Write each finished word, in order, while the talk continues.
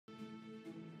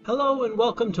Hello and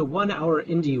welcome to 1 Hour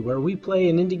Indie, where we play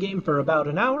an indie game for about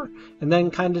an hour and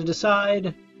then kind of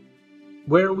decide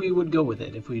where we would go with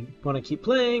it, if we want to keep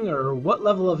playing or what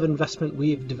level of investment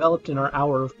we've developed in our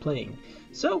hour of playing.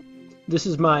 So, this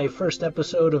is my first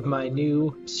episode of my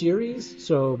new series.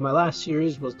 So my last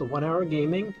series was the 1 Hour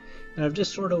Gaming, and I've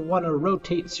just sort of want to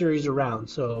rotate series around.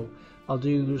 So I'll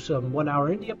do some 1 Hour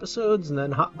Indie episodes and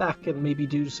then hop back and maybe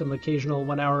do some occasional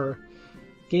 1 Hour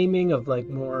Gaming of like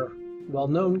more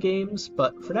well-known games,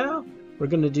 but for now we're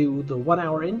going to do the 1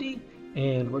 Hour Indie,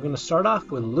 and we're going to start off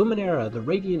with Luminera, the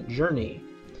Radiant Journey.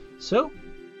 So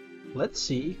let's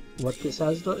see what this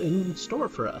has in store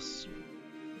for us.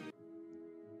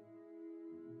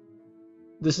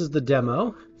 This is the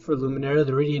demo for Luminera,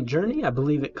 the Radiant Journey. I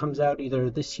believe it comes out either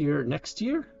this year or next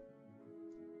year.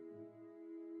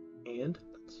 And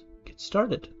let's get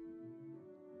started.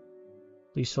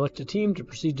 Please select a team to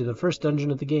proceed to the first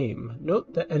dungeon of the game.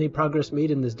 Note that any progress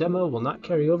made in this demo will not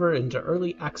carry over into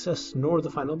early access nor the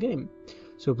final game,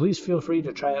 so please feel free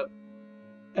to try out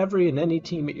every and any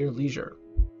team at your leisure.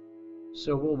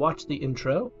 So we'll watch the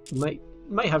intro. We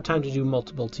might have time to do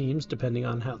multiple teams depending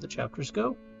on how the chapters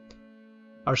go.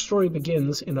 Our story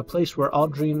begins in a place where all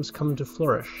dreams come to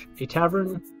flourish, a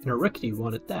tavern, and a rickety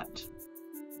one at that.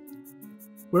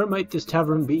 Where might this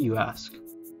tavern be, you ask?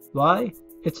 Why?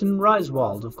 It's in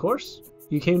Risewald, of course.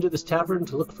 You came to this tavern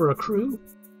to look for a crew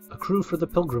for the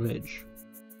pilgrimage.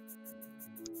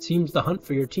 It seems the hunt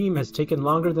for your team has taken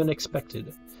longer than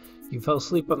expected. You fell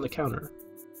asleep on the counter.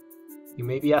 You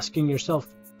may be asking yourself,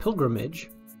 pilgrimage?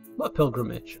 What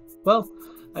pilgrimage? Well,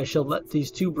 I shall let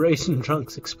these two brazen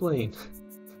drunks explain.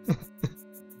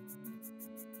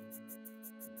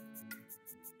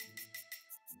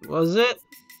 Was it?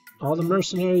 All the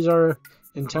mercenaries are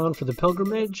in town for the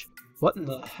pilgrimage? What in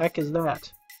the heck is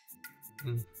that?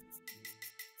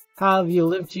 Have you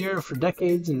lived here for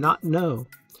decades and not know?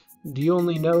 Do you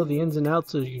only know the ins and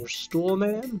outs of your stool,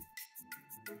 man?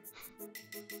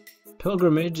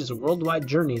 Pilgrimage is a worldwide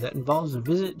journey that involves a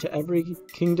visit to every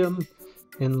kingdom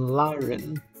in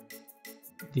Lyran.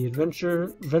 The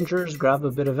adventurers grab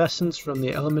a bit of essence from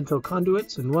the elemental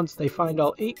conduits, and once they find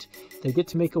all 8, they get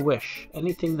to make a wish,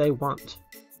 anything they want.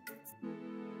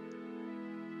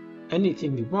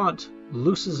 Anything you want,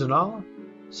 looses and all?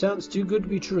 Sounds too good to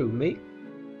be true, mate.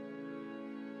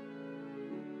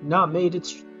 Nah, mate,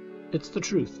 it's the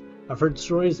truth. I've heard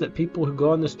stories that people who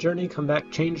go on this journey come back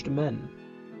changed men.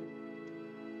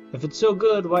 If it's so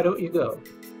good, why don't you go?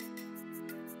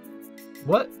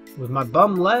 What? With my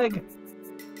bum leg?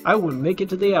 I wouldn't make it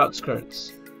to the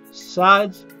outskirts.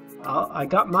 Besides, I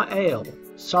got my ale.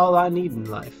 It's all I need in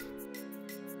life.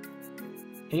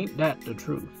 Ain't that the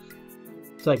truth?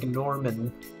 It's like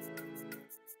Norman.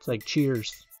 It's like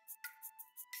Cheers.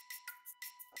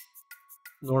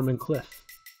 Norman Cliff.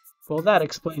 Well, that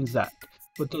explains that.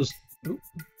 With those... Oop,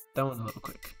 that went a little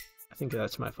quick. I think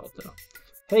that's my fault, though.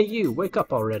 Hey, you! Wake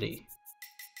up already!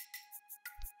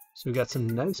 So we got some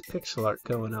nice pixel art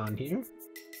going on here.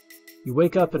 You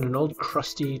wake up in an old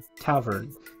crusty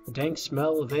tavern. The dank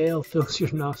smell of ale fills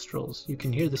your nostrils. You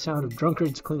can hear the sound of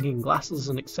drunkards clinking glasses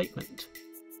in excitement.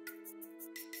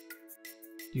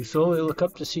 You slowly look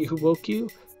up to see who woke you.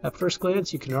 At first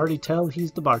glance, you can already tell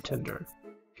he's the bartender.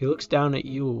 He looks down at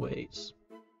you a ways.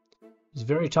 He's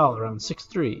very tall, around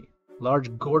 6'3".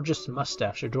 Large, gorgeous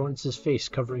mustache adorns his face,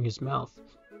 covering his mouth.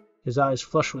 His eyes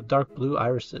flush with dark blue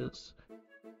irises.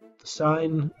 The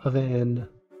sign of a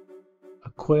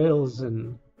quails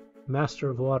and master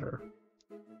of water.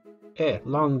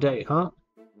 Long day, huh?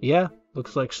 Yeah,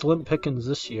 looks like slim pickings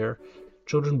this year.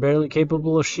 Children barely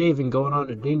capable of shaving going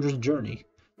on a dangerous journey.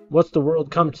 What's the world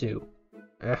come to?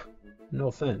 No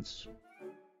offense.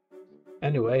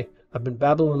 Anyway, I've been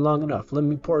babbling long enough. Let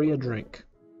me pour you a drink.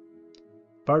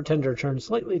 Bartender turns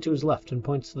slightly to his left and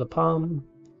points to the palm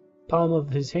of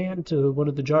his hand to one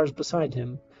of the jars beside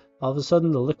him. All of a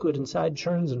sudden, the liquid inside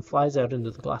churns and flies out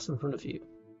into the glass in front of you.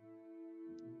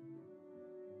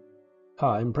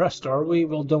 Impressed, are we?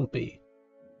 Well, don't be.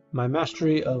 My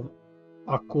mastery of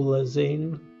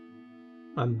aquilazane,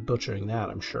 I'm butchering that,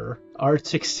 I'm sure,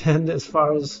 arts extend as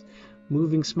far as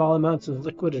moving small amounts of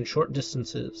liquid in short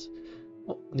distances.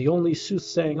 The only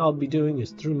soothsaying I'll be doing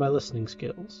is through my listening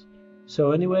skills.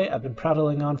 So anyway, I've been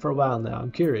prattling on for a while now.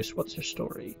 I'm curious, what's your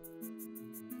story?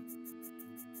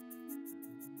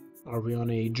 Are we on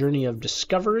a journey of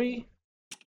discovery?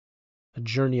 A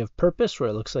journey of purpose, where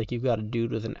it looks like you've got a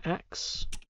dude with an axe.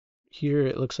 Here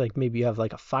it looks like maybe you have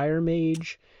like a fire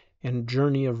mage. And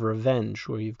journey of revenge,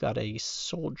 where you've got a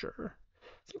soldier.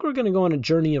 I think we're going to go on a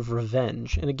journey of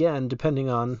revenge. And again, depending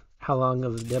on how long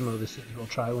of a demo this is, we'll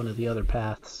try one of the other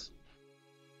paths.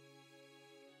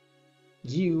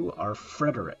 You are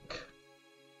Frederick.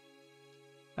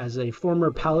 As a former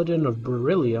paladin of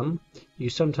beryllium, you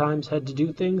sometimes had to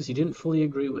do things you didn't fully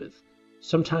agree with,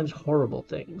 sometimes horrible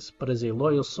things, but as a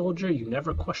loyal soldier you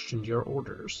never questioned your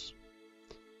orders.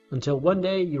 Until one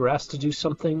day you were asked to do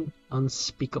something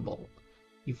unspeakable.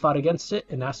 You fought against it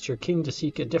and asked your king to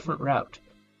seek a different route.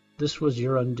 This was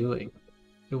your undoing.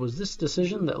 It was this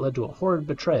decision that led to a horrid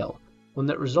betrayal, one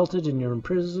that resulted in your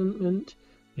imprisonment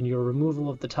and your removal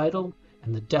of the title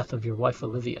and the death of your wife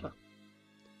Olivia.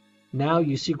 Now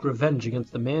you seek revenge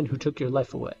against the man who took your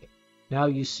life away. Now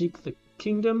you seek the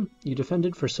kingdom you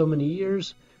defended for so many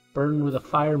years, burned with a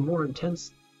fire more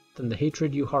intense than the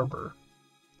hatred you harbor.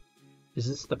 Is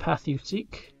this the path you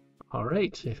seek? All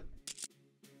right.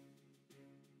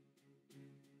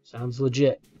 Sounds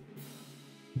legit.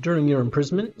 During your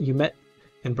imprisonment, you met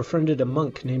and befriended a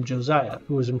monk named Josiah,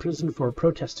 who was imprisoned for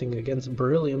protesting against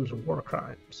beryllium's war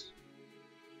crimes.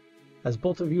 As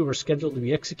both of you were scheduled to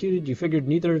be executed, you figured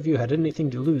neither of you had anything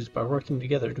to lose by working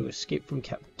together to escape from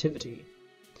captivity.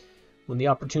 When the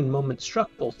opportune moment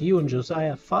struck, both you and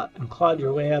Josiah fought and clawed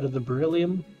your way out of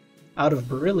beryllium,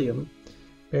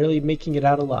 barely making it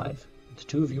out alive. The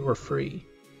two of you were free.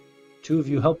 Two of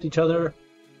you helped each other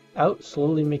out,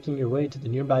 slowly making your way to the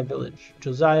nearby village.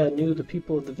 Josiah knew the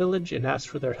people of the village and asked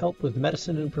for their help with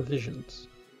medicine and provisions.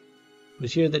 It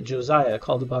was here that Josiah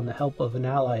called upon the help of an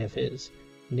ally of his,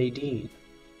 Nadine,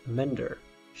 a mender.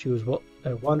 She was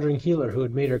a wandering healer who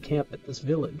had made her camp at this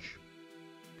village.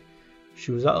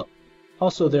 She was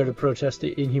also there to protest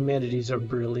the inhumanities of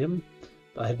beryllium,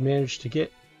 but had managed to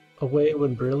get away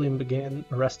when beryllium began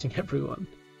arresting everyone.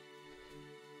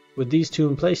 With these two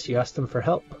in place, you asked them for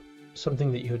help,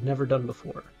 something that you had never done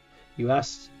before. You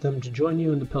asked them to join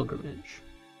you in the pilgrimage.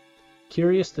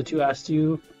 Curious, the two asked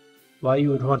you why you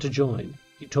would want to join.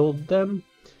 You told them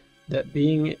that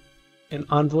being an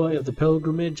envoy of the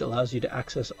pilgrimage allows you to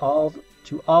access all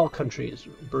countries,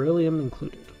 beryllium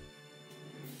included.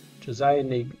 Josiah and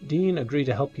Nadine agreed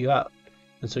to help you out,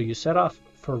 and so you set off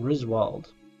for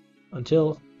Riswald,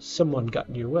 until someone got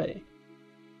in your way.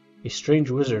 A strange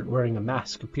wizard wearing a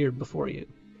mask appeared before you.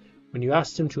 When you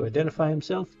asked him to identify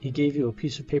himself, he gave you a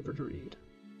piece of paper to read.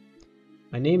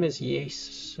 My name is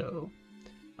Yeso.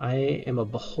 I am a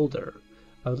beholder.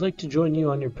 I would like to join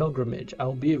you on your pilgrimage. I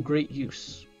will be of great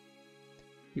use.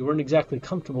 You weren't exactly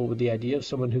comfortable with the idea of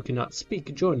someone who cannot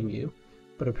speak joining you,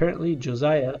 but apparently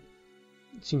Josiah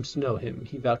seems to know him.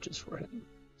 He vouches for him.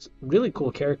 It's a really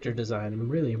cool character design. I'm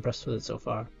really impressed with it so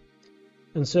far.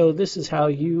 And so this is how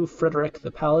you, Frederick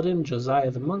the Paladin,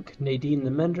 Josiah the Monk, Nadine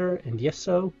the Mender, and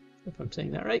Yeso, if I'm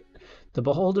saying that right, the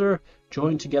Beholder,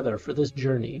 join together for this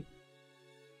journey.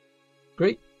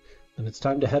 Great. Then it's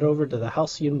time to head over to the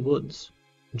Halcyon Woods.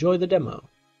 Enjoy the demo.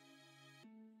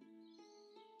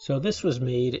 So this was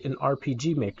made in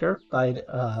RPGmaker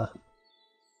by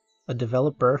a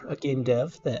developer, a game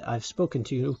dev that I've spoken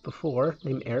to before,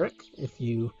 named Eric. If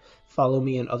you follow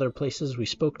me in other places, we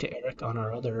spoke to Eric on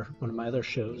one of my other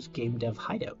shows, Game Dev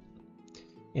Hideout.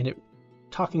 And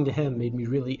talking to him made me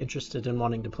really interested in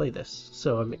wanting to play this.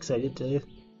 So I'm excited to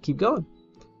keep going.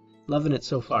 Loving it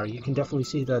so far. You can definitely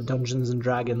see the Dungeons and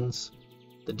Dragons,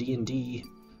 the D&D,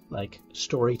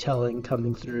 storytelling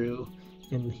coming through.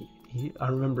 And I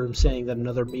remember him saying that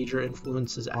another major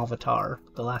influence is Avatar,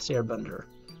 The Last Airbender,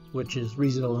 which is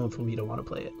reason alone for me to want to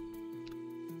play it.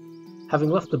 Having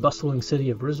left the bustling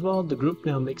city of Riswald, the group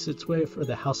now makes its way for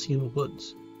the Halcyon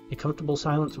Woods. A comfortable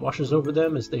silence washes over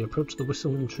them as they approach the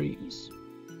whistling trees.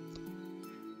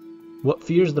 What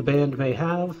fears the band may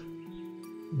have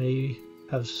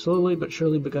slowly but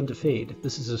surely begun to fade.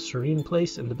 This is a serene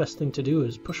place, and the best thing to do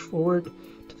is push forward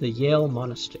to the Yale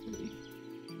Monastery.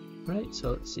 Right,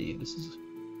 so let's see, this is...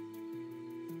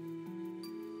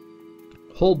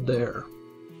 Hold there.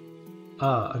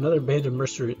 Another band of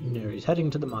mercenaries heading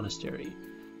to the monastery.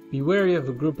 Be wary of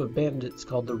a group of bandits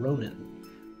called the Ronin.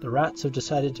 The rats have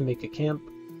decided to make a camp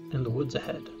in the woods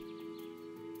ahead.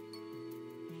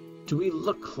 Do we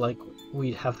look like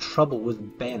we'd have trouble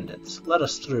with bandits? Let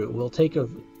us through. We'll take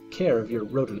care of your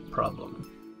rodent problem.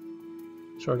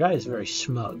 So our guy is very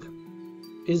smug.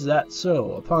 Is that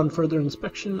so? Upon further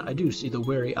inspection, I do see the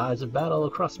wary eyes of battle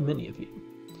across many of you.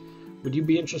 Would you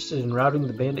be interested in routing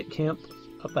the bandit camp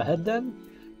up ahead then?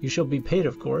 You shall be paid,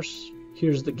 of course.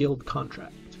 Here's the guild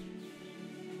contract.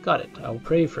 Got it. I will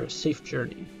pray for a safe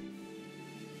journey.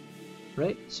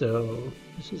 Right, so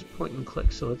this is point and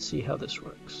click, so let's see how this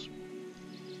works.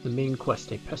 The main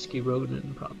quest, a pesky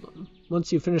rodent problem.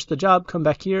 Once you finish the job, come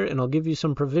back here and I'll give you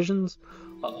some provisions.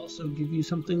 I'll also give you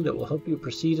something that will help you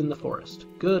proceed in the forest.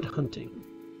 Good hunting.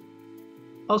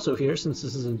 Also here, since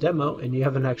this is a demo and you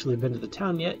haven't actually been to the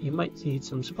town yet, you might need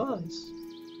some supplies.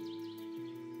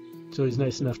 So he's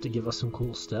nice enough to give us some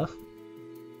cool stuff.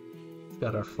 We've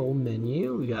got our full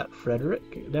menu. We got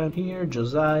Frederick down here,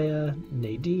 Josiah,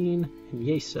 Nadine, and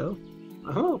Yeso.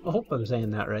 I hope I'm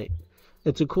saying that right.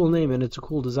 It's a cool name and it's a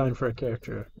cool design for a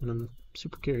character, and I'm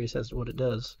super curious as to what it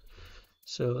does.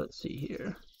 So let's see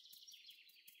here.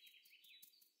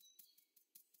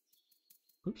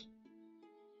 Oops.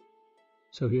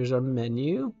 So here's our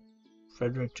menu.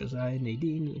 Frederick, Josiah,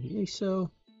 Nadine, and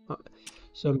Yeso.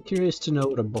 So I'm curious to know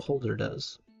what a beholder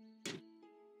does.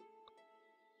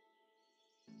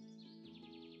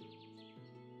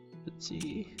 Let's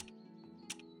see.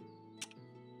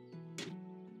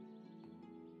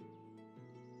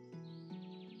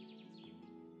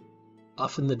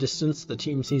 Off in the distance, the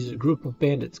team sees a group of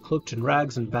bandits cloaked in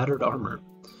rags and battered armor.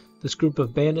 This group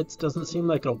of bandits doesn't seem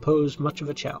like it'll pose much of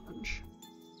a challenge.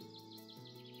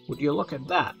 Would you look at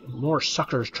that? More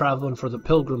suckers traveling for the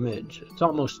pilgrimage. It's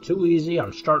almost too easy.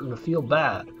 I'm starting to feel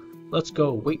bad. Let's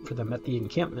go wait for them at the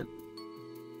encampment.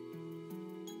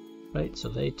 Right, so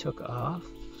they took off.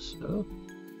 So,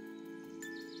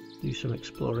 do some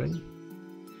exploring.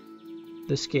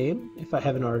 This game, if I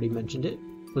haven't already mentioned it,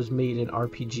 was made in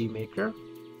RPGmaker.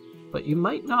 But you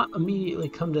might not immediately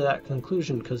come to that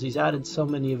conclusion because he's added so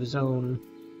many of his own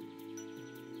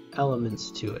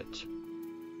elements to it.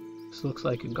 This looks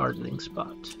like a gardening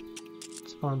spot.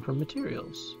 Let's farm for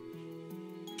materials.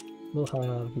 We'll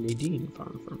have Nadine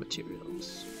farm for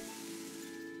materials.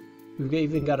 We've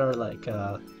even got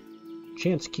our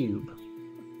chance cube.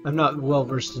 I'm not well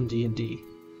versed in D&D,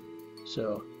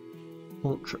 so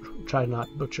won't try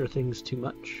not butcher things too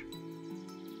much.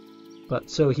 But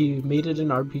so he made it an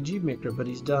RPGmaker, but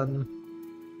he's done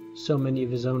so many of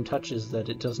his own touches that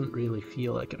it doesn't really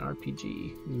feel like an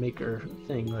RPG maker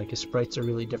thing. Like his sprites are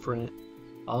really different.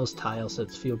 All his tile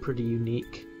sets feel pretty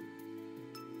unique.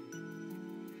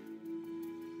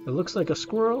 It looks like a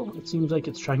squirrel. It seems like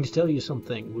it's trying to tell you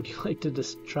something. Would you like to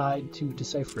try to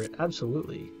decipher it?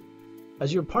 Absolutely.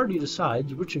 As your party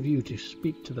decides which of you to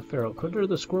speak to the feral critter,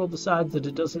 the squirrel decides that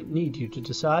it doesn't need you to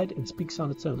decide and speaks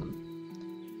on its own.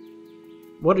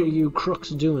 What are you crooks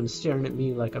doing staring at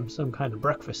me like I'm some kind of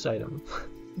breakfast item?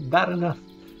 Bad enough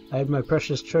I had my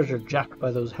precious treasure jacked by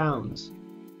those hounds.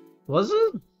 Was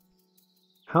it?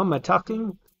 How am I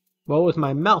talking? Well, with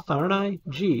my mouth, aren't I?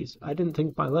 Geez, I didn't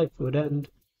think my life would end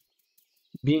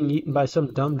being eaten by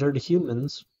some dumb, dirty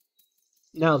humans.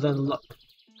 Now then, look.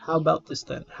 How about this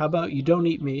then? How about you don't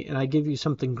eat me and I give you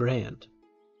something grand?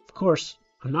 Of course,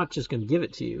 I'm not just going to give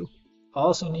it to you. I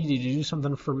also need you to do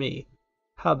something for me.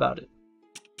 How about it?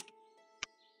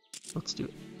 Let's do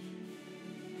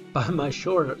it. By my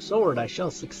sword, I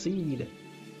shall succeed.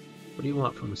 What do you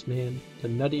want from us, man? The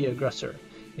nutty aggressor.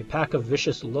 A pack of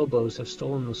vicious lobos have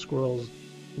stolen the squirrel's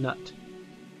nut.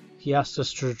 He asked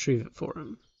us to retrieve it for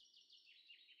him.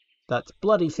 That's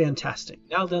bloody fantastic.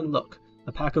 Now then, look.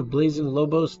 A pack of blazing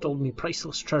lobos stole me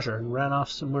priceless treasure and ran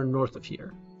off somewhere north of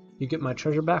here. You get my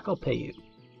treasure back, I'll pay you.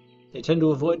 They tend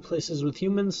to avoid places with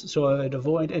humans, so I'd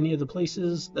avoid any of the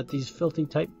places that these filthy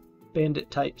bandit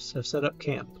types have set up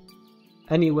camp.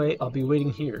 Anyway, I'll be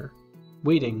waiting here.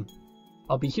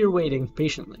 I'll be here waiting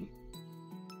patiently.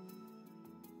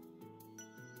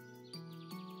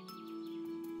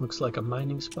 Looks like a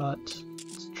mining spot.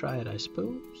 Let's try it, I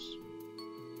suppose.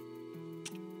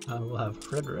 We'll have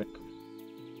Frederick.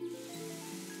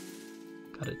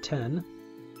 Got a 10.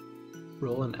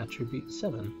 Roll an attribute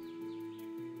 7.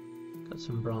 Got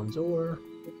some bronze ore.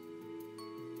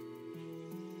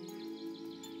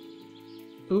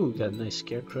 Ooh, got a nice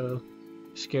scarecrow.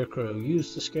 Scarecrow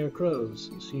used to scare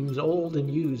crows. Seems old and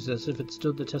used as if it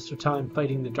stood the test of time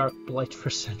fighting the dark blight for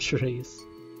centuries.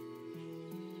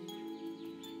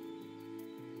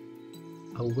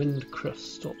 A wind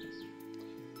crystal.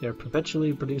 They are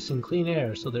perpetually producing clean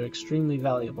air, so they're extremely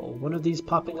valuable. One of these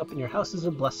popping up in your house is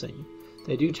a blessing.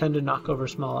 They do tend to knock over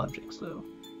small objects, though.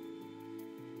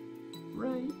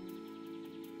 Right.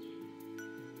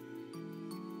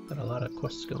 Got a lot of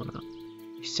quests going on.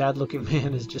 A sad-looking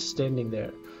man is just standing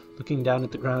there, looking down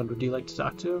at the ground. Would you like to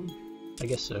talk to him? I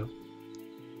guess so.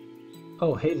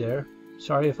 Oh, hey there.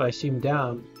 Sorry if I seem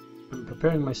down. I'm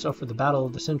preparing myself for the battle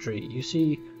of the century. You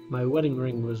see, my wedding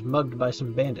ring was mugged by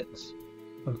some bandits.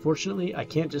 Unfortunately, I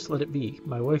can't just let it be.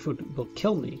 My wife will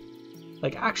kill me.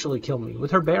 Like, actually kill me, with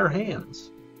her bare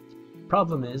hands.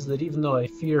 Problem is that even though I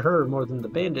fear her more than the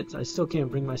bandits, I still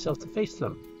can't bring myself to face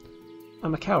them.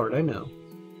 I'm a coward, I know.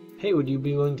 Hey, would you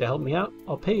be willing to help me out?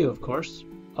 I'll pay you, of course.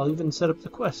 I'll even set up the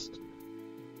quest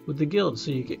with the guild so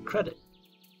you get credit.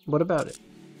 What about it?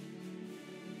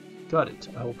 Got it.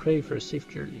 I will pray for a safe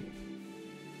journey.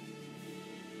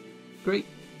 Great.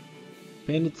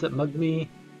 Bandits that mugged me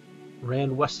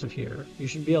ran west of here. You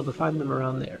should be able to find them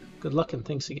around there. Good luck and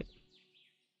thanks again.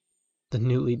 The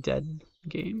Newly Dead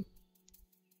game.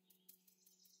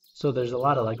 So there's a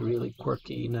lot of like really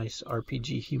quirky, nice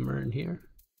RPG humor in here.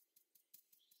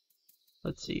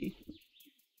 Let's see.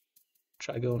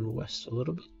 Try going west a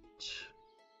little bit.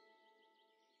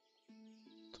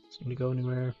 Doesn't seem to go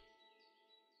anywhere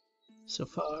so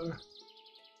far.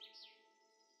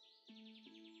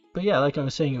 But yeah, like I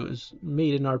was saying, it was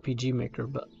made in RPGmaker,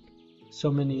 but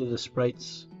so many of the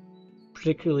sprites,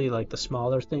 particularly like the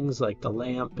smaller things like the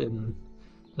lamp and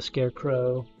the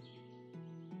scarecrow,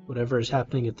 whatever is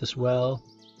happening at this well,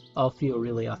 all feel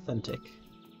really authentic.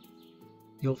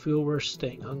 You'll feel worse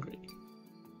staying hungry.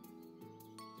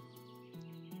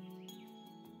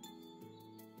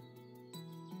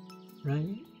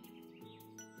 Right?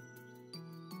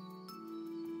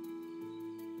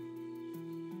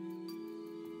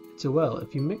 It's a well.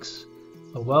 If you mix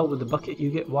a well with a bucket, you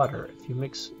get water. If you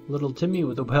mix Little Timmy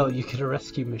with a well, you get a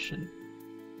rescue mission.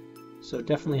 So it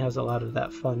definitely has a lot of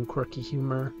that fun, quirky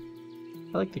humor.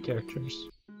 I like the characters.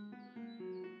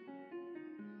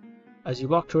 As you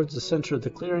walk towards the center of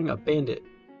the clearing, a bandit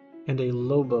and a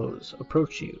Lobos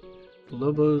approach you. The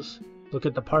Lobos look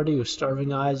at the party with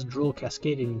starving eyes, drool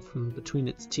cascading from between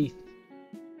its teeth.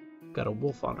 Got a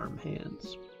wolf on our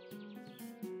hands.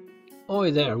 Oi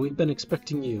there, we've been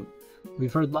expecting you.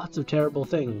 We've heard lots of terrible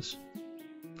things.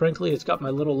 Frankly, it's got my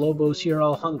little Lobos here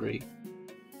all hungry.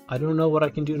 I don't know what I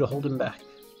can do to hold him back.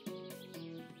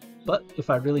 But if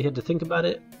I really had to think about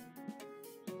it,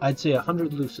 I'd say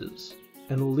 100 luces,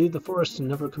 and we'll leave the forest and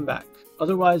never come back.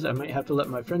 Otherwise, I might have to let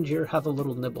my friend here have a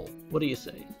little nibble. What do you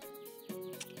say?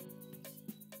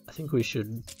 I think we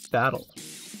should battle.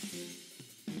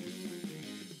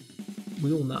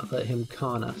 We will not let him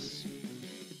con us.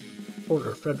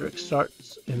 Order. Frederick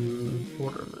starts in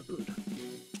order mode.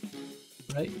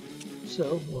 Right?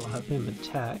 So, we'll have him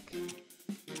attack.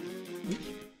 Oops.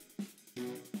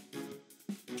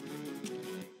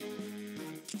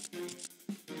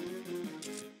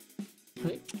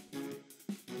 Right.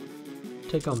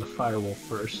 Take on the firewolf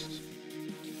first.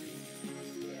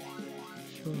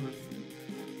 Sure.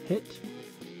 Hit.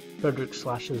 Frederick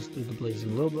slashes through the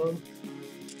blazing Lobo.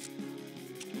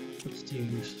 Let's do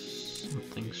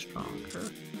something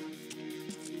stronger.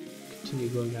 Continue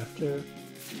going after.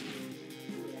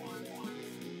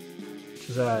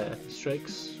 Josiah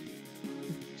strikes.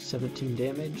 17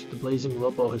 damage. The blazing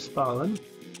Lobo has fallen.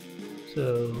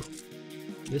 So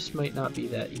this might not be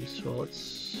that useful.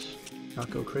 Let's not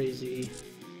go crazy.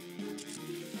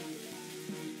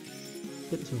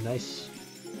 Getting some nice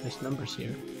numbers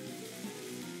here.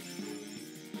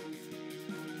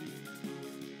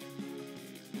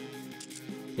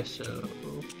 Guess so.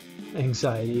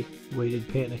 Anxiety, weighted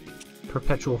panic,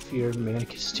 perpetual fear,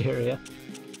 manic hysteria.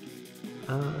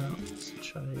 Let's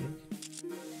try.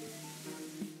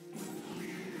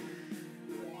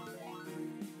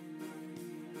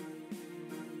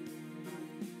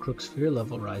 Crook's fear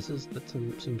level rises. That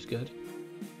seems good.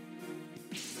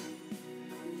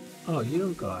 Oh, you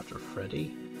don't go after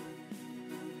Freddy.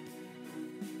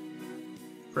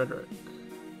 Frederick.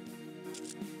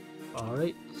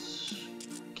 Alright.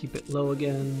 Keep it low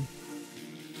again.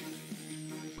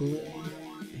 Boom.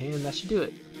 And that should do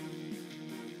it.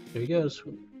 There he goes.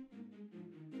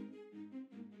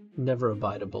 Never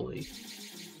abide a bully.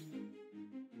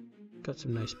 Got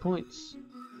some nice points.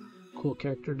 Cool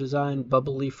character design.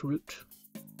 Bubble leaf root.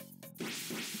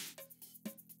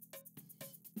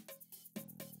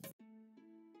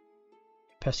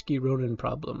 Pesky Ronin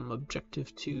problem.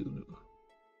 Objective 2.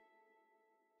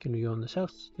 Can we go in this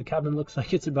house? The cabin looks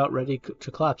like it's about ready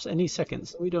to collapse any second,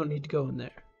 so we don't need to go in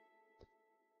there.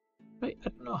 Right, I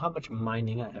don't know how much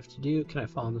mining I have to do. Can I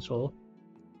fall in this hole?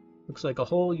 Looks like a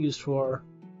hole used for,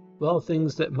 well,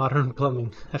 things that modern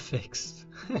plumbing have fixed.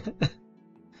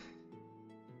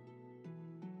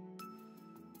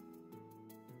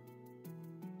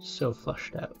 So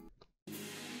flushed out.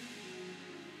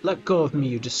 Let go of me,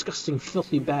 you disgusting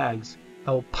filthy bags.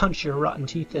 I will punch your rotten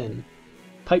teeth in.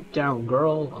 Pipe down,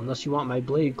 girl, unless you want my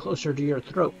blade closer to your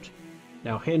throat.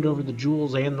 Now hand over the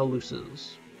jewels and the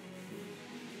luces.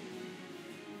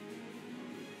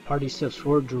 Party steps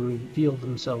forward to reveal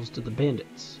themselves to the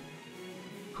bandits.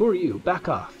 Who are you? Back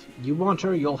off. You want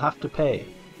her, you'll have to pay.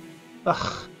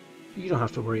 Ugh, you don't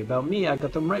have to worry about me. I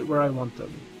got them right where I want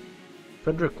them.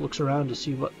 Frederick looks around to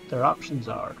see what their options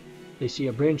are. They see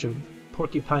a branch of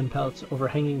porcupine pellets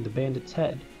overhanging the bandit's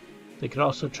head. They could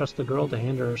also trust the girl to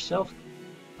hand her herself.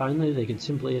 Finally, they could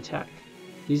simply attack.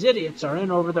 These idiots are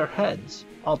in over their heads.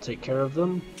 I'll take care of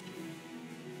them.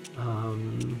 I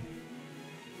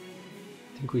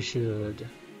think we should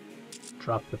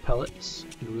drop the pellets,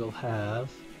 and we'll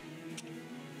have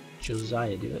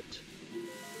Josiah do it.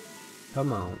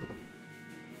 Come on.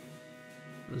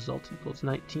 Result equals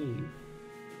 19.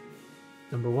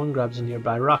 Number 1 grabs a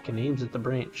nearby rock and aims at the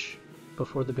branch.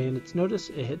 Before the bandits notice,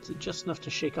 it hits it just enough to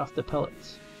shake off the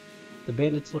pellets. The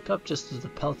bandits look up just as the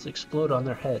pellets explode on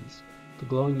their heads. The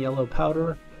glowing yellow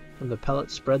powder from the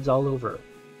pellets spreads all over.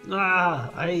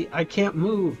 Ah! I can't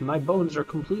move! My bones are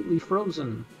completely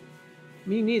frozen!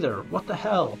 Me neither! What the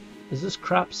hell? Is this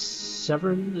crap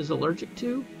Severin is allergic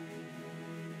to?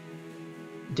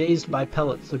 Dazed by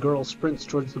pellets, the girl sprints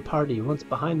towards the party. Once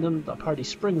behind them, the party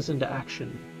springs into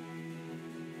action.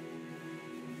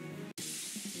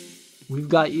 We've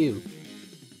got you.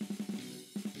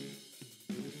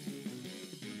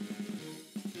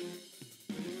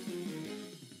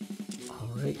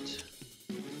 Alright.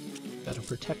 Gotta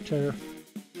protect her.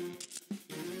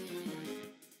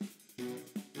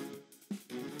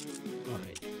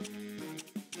 Alright.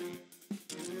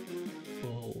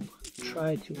 We'll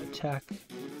try to attack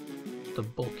the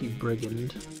bulky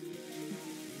brigand.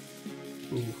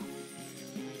 Ooh.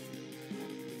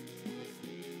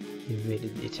 He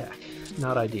evaded the attack.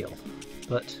 Not ideal,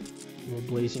 but we'll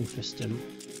blazing fist him.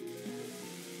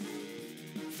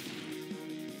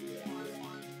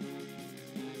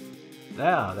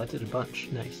 Ah, that did a bunch.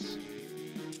 Nice.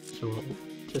 So we'll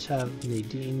just have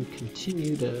Nadine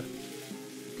continue to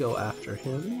go after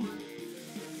him.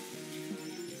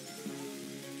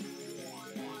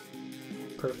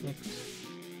 Perfect.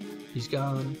 He's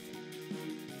gone.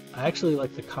 I actually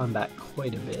like the combat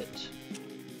quite a bit.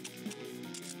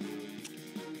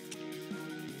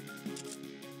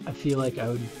 I feel like I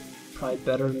would probably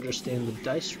better understand the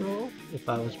dice roll if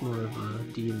I was more of a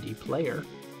D&D player.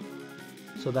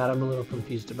 So that I'm a little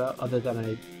confused about, other than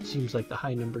it seems like the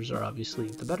high numbers are obviously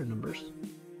the better numbers.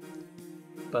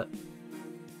 But,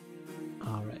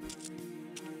 alright.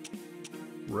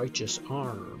 Righteous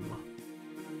Arm.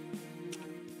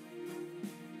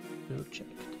 No check,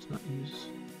 does not use.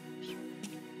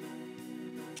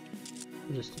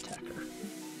 Just attack her.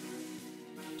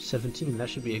 17, that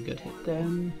should be a good hit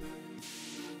then.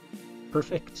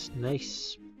 Perfect,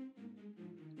 nice.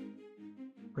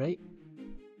 Right?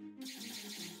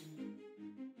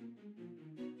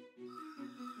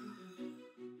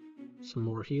 Some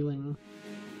more healing,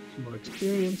 some more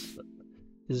experience.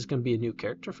 This is going to be a new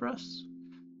character for us.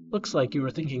 Looks like you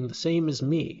were thinking the same as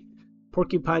me.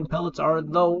 Porcupine pellets are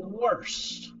the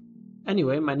worst.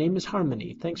 Anyway, my name is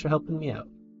Harmony. Thanks for helping me out.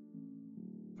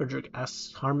 Frederick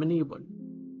asks Harmony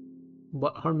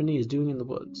what Harmony is doing in the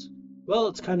woods. Well,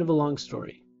 it's kind of a long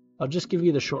story. I'll just give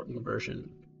you the shortened version.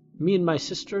 Me and my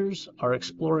sisters are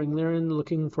exploring therein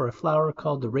looking for a flower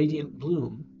called the Radiant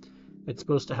Bloom. It's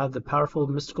supposed to have the powerful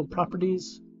mystical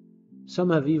properties. Some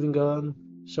have even gone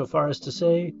so far as to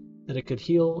say that it could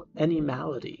heal any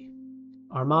malady.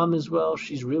 Our mom as well,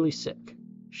 she's really sick.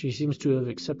 She seems to have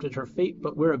accepted her fate,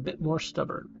 but we're a bit more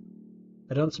stubborn.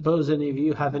 I don't suppose any of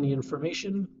you have any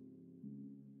information?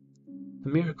 A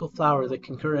miracle flower that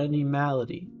can cure any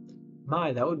malady.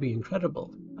 My, that would be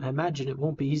incredible. I imagine it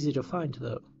won't be easy to find,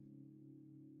 though.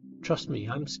 Trust me,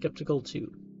 I'm skeptical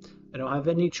too. I don't have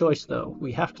any choice, though.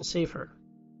 We have to save her.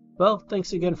 Well,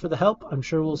 thanks again for the help. I'm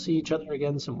sure we'll see each other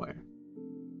again somewhere.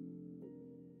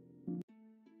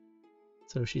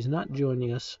 So she's not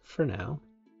joining us for now.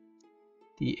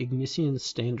 The Ignatian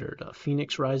Standard, a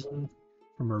phoenix rising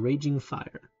from a raging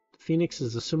fire. The phoenix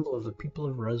is a symbol of the people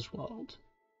of Reswald.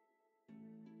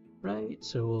 Right,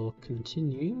 so we'll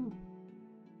continue.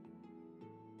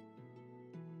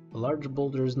 A large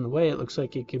boulder is in the way. It looks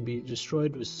like it can be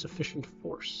destroyed with sufficient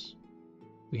force.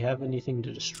 We have anything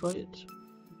to destroy it?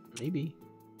 Maybe.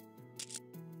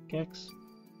 Gex?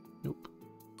 Nope.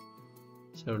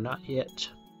 So not yet.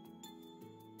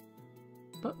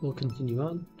 But we'll continue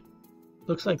on.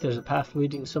 Looks like there's a path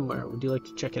leading somewhere. Would you like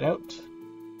to check it out?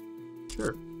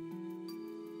 Sure.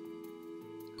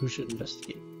 Who should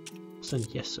investigate? I'll send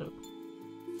Yeso.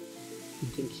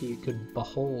 You'd think he could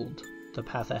behold the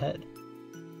path ahead.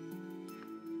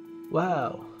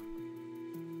 Wow.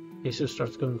 Yeso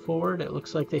starts going forward. It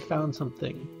looks like they found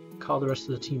something. Call the rest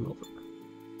of the team over.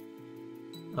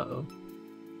 Uh-oh.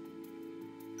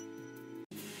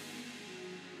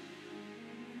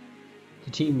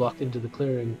 The team walked into the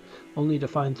clearing, only to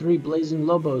find 3 blazing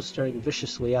lobos staring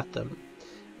viciously at them.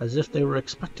 As if they were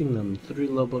expecting them, 3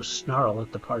 lobos snarl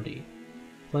at the party,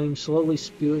 flame slowly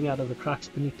spewing out of the cracks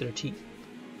beneath their teeth.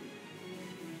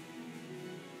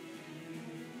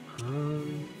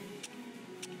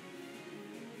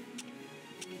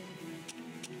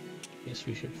 guess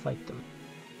we should fight them.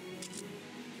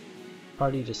 The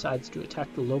party decides to attack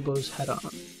the Lobos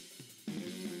head-on.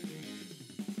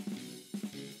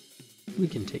 We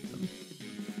can take them.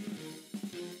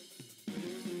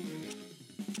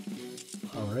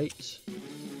 Alright.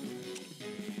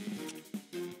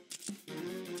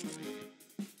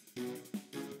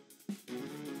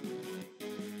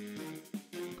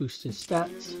 Boost his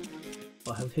stats.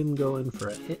 I'll have him go in for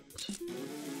a hit.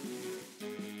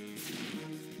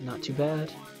 Not too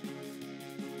bad.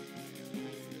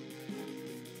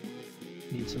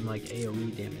 Need some like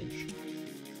AoE damage.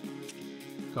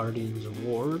 Guardian's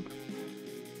Award.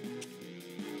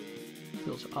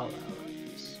 Kills all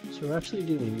allies. So we're actually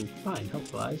doing fine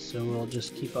health-wise, so we'll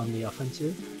just keep on the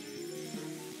offensive.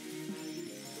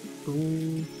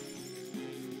 Boom.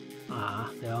 Ah,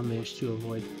 they all managed to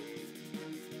avoid.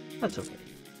 That's okay.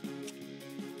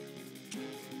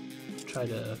 Try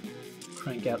to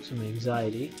crank out some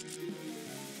anxiety.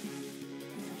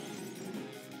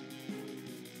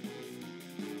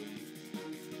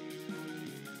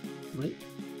 Right.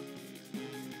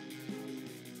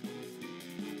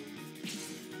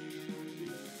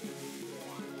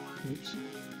 Oops.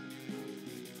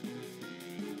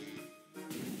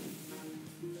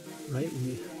 Right,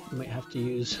 we might have to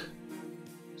use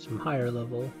some higher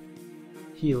level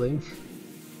healing.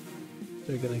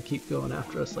 They're gonna keep going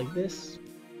after us like this.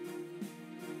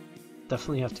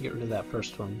 Definitely have to get rid of that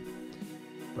first one.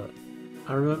 But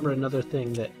I remember another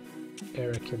thing that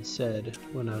Eric had said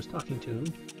when I was talking to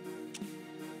him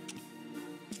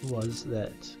was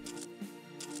that,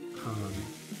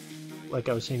 like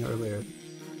I was saying earlier,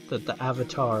 that the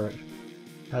avatar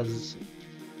has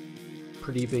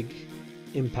pretty big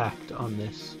impact on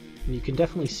this. And you can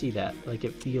definitely see that. Like,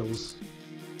 it feels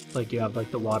like you have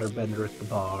like the water bender at the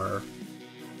bar.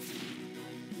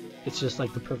 It's just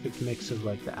like the perfect mix of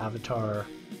like the avatar,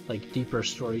 like deeper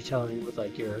storytelling with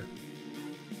like your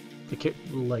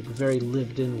like very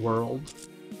lived-in world.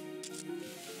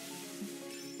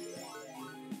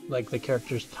 Like the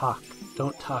characters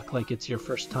don't talk like it's your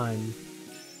first time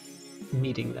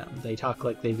meeting them. They talk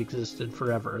like they've existed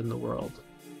forever in the world.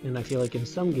 And I feel like in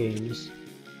some games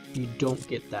you don't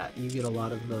get that. You get a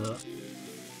lot of the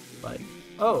like,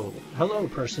 oh, hello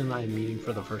person I'm meeting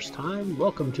for the first time,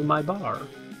 welcome to my bar.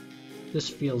 This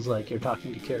feels like you're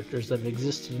talking to characters that have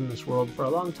existed in this world for a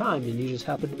long time and you just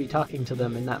happen to be talking to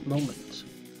them in that moment.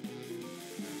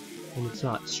 And it's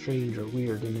not strange or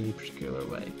weird in any particular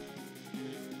way.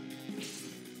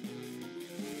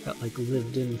 That like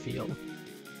lived-in feel.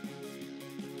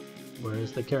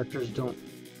 Whereas the characters don't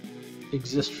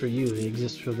exist for you, they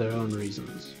exist for their own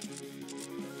reasons.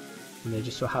 And they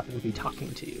just so happen to be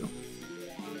talking to you.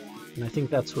 And I think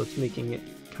that's what's making it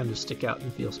kind of stick out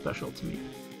and feel special to me.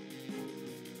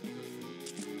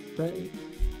 Right?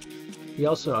 He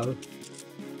also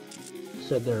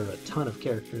said there are a ton of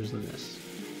characters in this.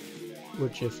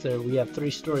 Which if we have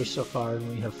 3 stories so far and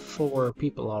we have 4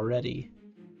 people already,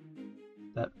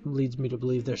 that leads me to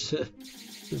believe there's at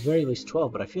the very least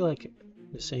 12, but I feel like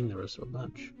they're saying there was a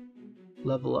bunch.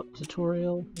 Level up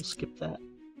tutorial, we'll skip that.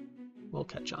 We'll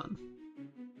catch on.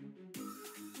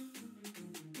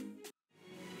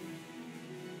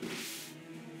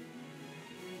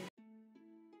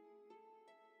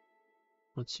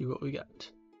 Let's see what we got.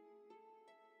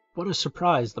 What a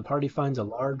surprise! The party finds a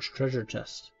large treasure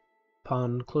chest.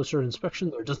 Upon closer inspection,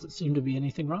 there doesn't seem to be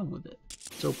anything wrong with it.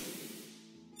 So,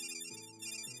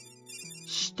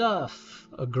 stuff!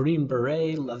 A green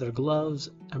beret, leather gloves,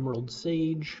 emerald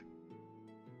sage.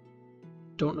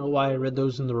 Don't know why I read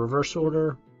those in the reverse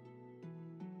order.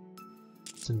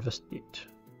 Let's investigate.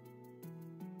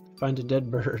 Find a dead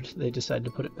bird. They decide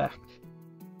to put it back.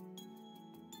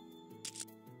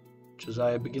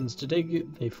 Josiah begins to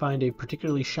dig. They find a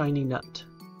particularly shiny nut.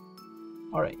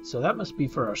 Alright, so that must be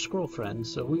for our squirrel friend,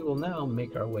 so we will now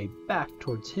make our way back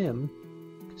towards him,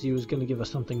 because he was going to give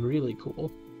us something really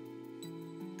cool.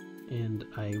 And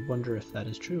I wonder if that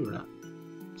is true or not.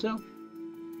 So,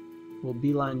 we'll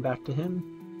beeline back to him.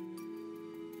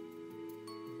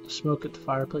 The smoke at the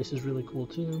fireplace is really cool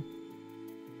too.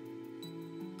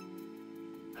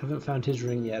 Haven't found his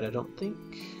ring yet, I don't think.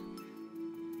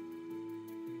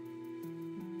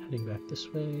 Heading back this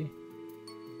way.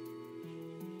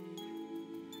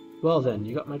 Well then,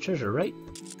 you got my treasure, right?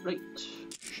 Right.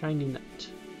 Shiny nut.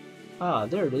 Ah,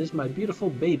 there it is, my beautiful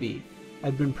baby.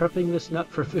 I've been prepping this nut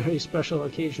for a very special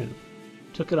occasion.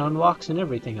 Took it on walks and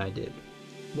everything I did.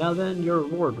 Now then, your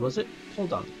reward, was it?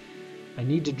 Hold on. I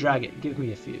need to drag it. Give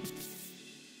me a few.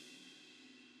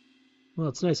 Well,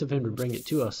 it's nice of him to bring it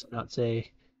to us, not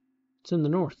say, it's in the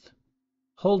north.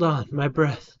 Hold on, my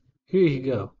breath. Here you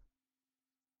go.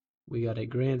 We got a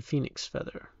Grand Phoenix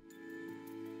feather.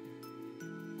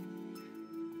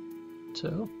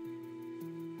 So,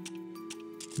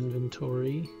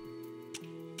 inventory.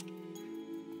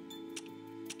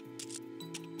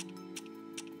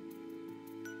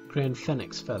 Grand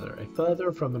Phoenix feather. A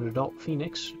feather from an adult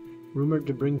phoenix, rumored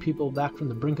to bring people back from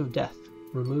the brink of death.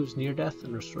 Removes near death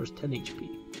and restores 10 HP.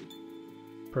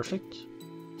 Perfect.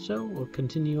 So, we'll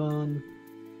continue on.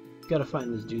 Gotta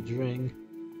find this dude's ring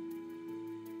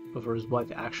before his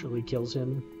wife actually kills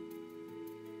him.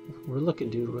 We're looking,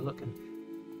 dude, we're looking.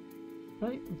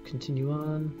 Right, continue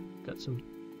on. Got something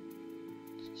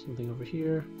over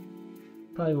here.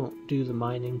 Probably won't do the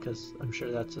mining because I'm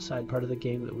sure that's a side part of the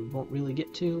game that we won't really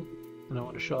get to, and I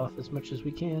want to show off as much as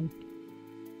we can.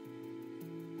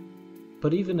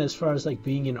 But even as far as like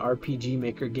being an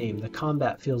RPGmaker game, the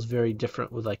combat feels very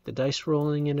different with like the dice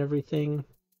rolling and everything.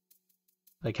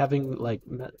 Like having like,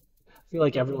 I feel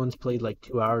like everyone's played like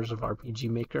 2 hours of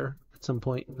RPGmaker at some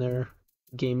point in their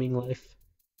gaming life.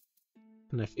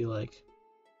 And I feel like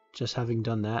just having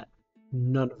done that,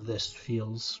 none of this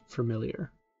feels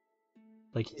familiar.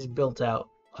 Like he's built out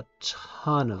a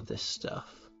ton of this stuff.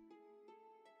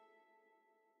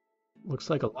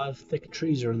 Looks like a lot of thick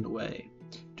trees are in the way.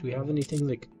 Do we have anything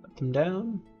that can cut them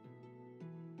down?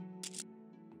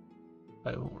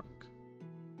 That won't work.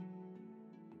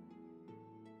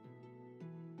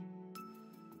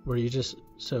 Where you just,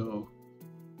 so,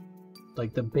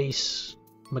 like the base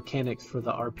mechanics for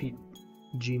the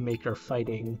RPGmaker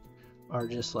fighting are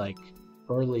just like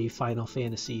early Final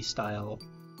Fantasy style,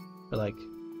 or like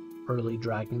early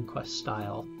Dragon Quest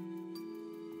style.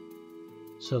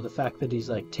 So the fact that he's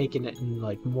like taken it and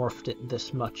like morphed it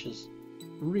this much is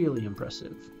really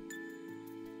impressive.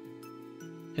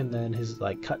 And then his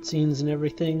like cutscenes and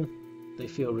everything, they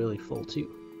feel really full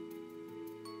too.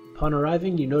 Upon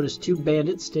arriving, you notice 2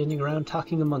 bandits standing around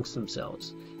talking amongst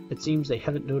themselves. It seems they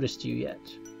haven't noticed you yet.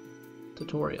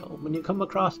 Tutorial. When you come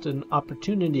across an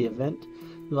opportunity event,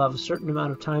 you'll have a certain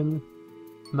amount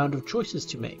of choices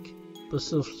to make.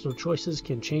 Lists of choices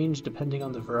can change depending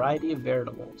on the variety of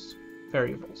variables.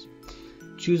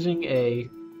 Choosing a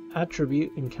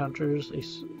attribute encounters a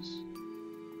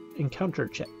encounter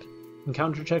check.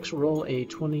 Encounter checks roll a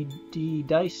 20d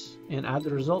dice and add the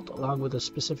result along with a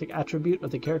specific attribute of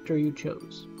the character you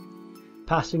chose.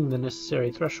 Passing the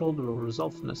necessary threshold will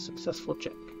result in a successful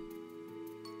check.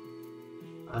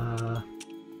 I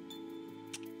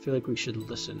feel like we should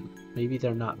listen. Maybe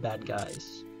they're not bad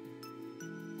guys.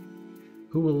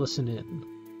 Who will listen in?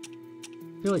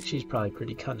 I feel like she's probably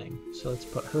pretty cunning, so let's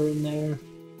put her in there.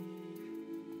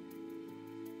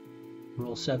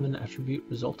 Roll 7, attribute,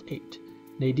 result 8.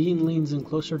 Nadine leans in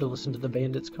closer to listen to the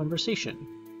bandits' conversation,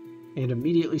 and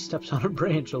immediately steps on a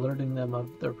branch, alerting them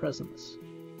of their presence.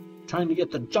 Trying to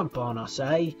get the jump on us,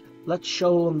 eh? Let's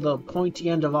show them the pointy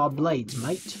end of our blades,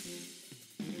 mate.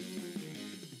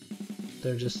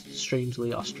 They're just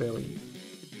strangely Australian.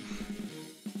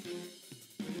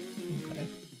 Okay.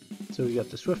 So we got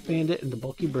the Swift Bandit and the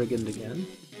Bulky Brigand again.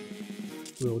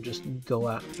 We'll just go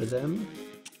after them.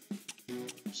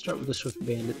 Start with the Swift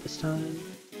Bandit this time.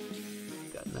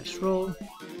 Got a nice roll.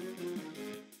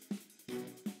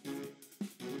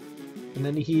 And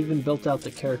then he even built out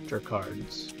the character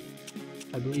cards.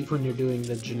 I believe when you're doing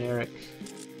the generic,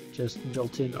 just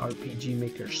built-in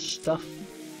RPGmaker stuff,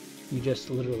 you just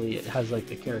literally, it has like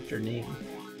the character name.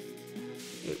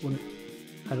 It wouldn't,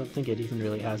 I don't think it even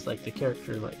really has like the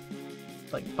character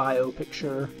like bio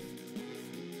picture.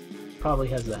 Probably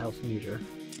has the health meter.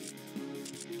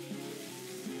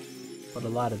 But a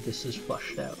lot of this is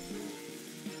flushed out.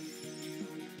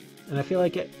 And I feel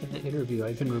like in the interview,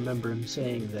 I even remember him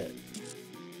saying that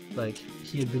like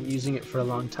he had been using it for a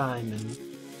long time and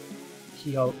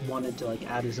he wanted to like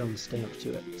add his own stamp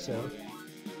to it. So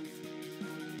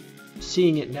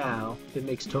seeing it now, it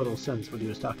makes total sense what he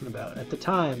was talking about. At the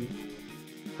time,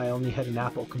 I only had an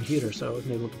Apple computer, so I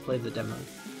wasn't able to play the demo,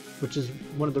 which is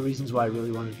one of the reasons why I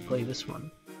really wanted to play this one.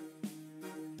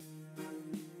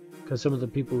 Because some of the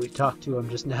people we talked to, I'm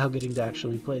just now getting to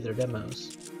actually play their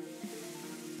demos.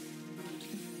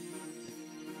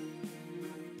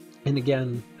 And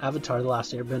again, Avatar: The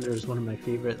Last Airbender is one of my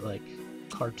favorite like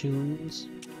cartoons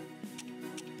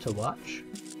to watch.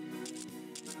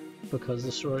 Because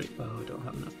the story... oh, I don't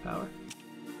have enough power.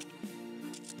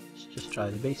 Let's just try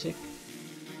the basic.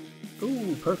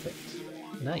 Ooh, perfect.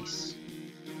 Nice.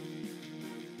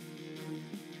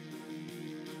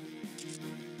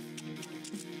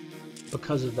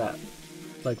 Because of that,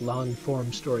 like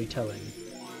long-form storytelling,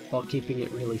 while keeping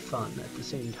it really fun at the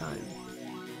same time.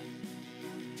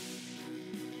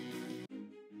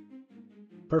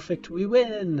 Perfect, we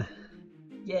win!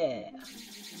 Yeah!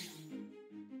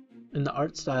 And the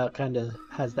art style kind of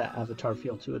has that Avatar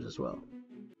feel to it as well.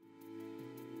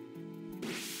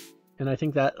 And I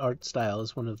think that art style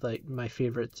is one of my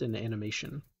favorites in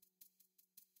animation.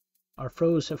 Our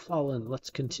foes have fallen, let's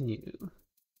continue.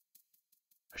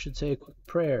 I should say a quick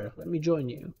prayer, let me join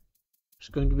you. There's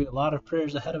going to be a lot of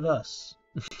prayers ahead of us.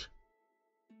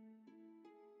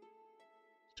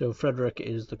 So Frederick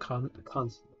is the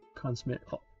consummate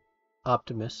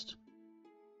optimist.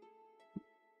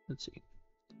 Let's see.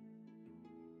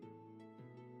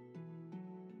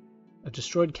 A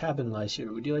destroyed cabin lies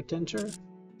here. Would you like to enter?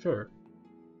 Sure.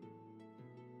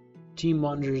 Team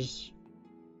wonders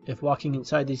if walking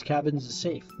inside these cabins is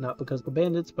safe, not because of the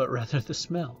bandits, but rather the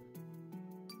smell.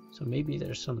 So maybe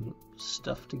there's some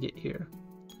stuff to get here.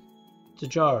 It's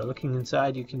ajar. Looking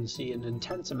inside, you can see an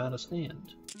intense amount of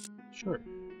sand. Sure.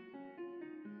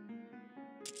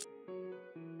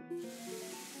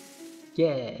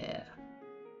 Yeah!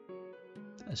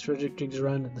 As Frederick digs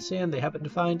around in the sand, they happen to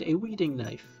find a weeding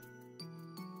knife.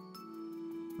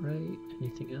 Right,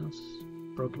 anything else?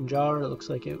 Broken jar, it looks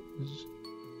like it was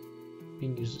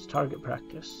being used as target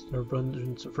practice. There are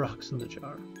abundance of rocks in the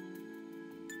jar.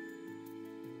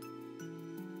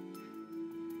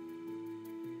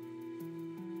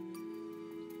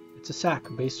 It's a sack.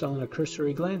 Based on a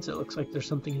cursory glance, it looks like there's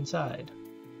something inside.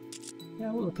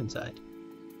 Yeah, we'll look inside.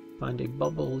 Find a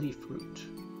bubble leaf root.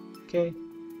 Okay.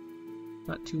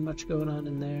 Not too much going on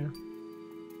in there.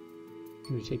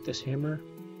 Can we take this hammer?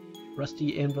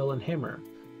 Rusty anvil and hammer.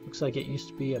 Looks like it used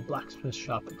to be a blacksmith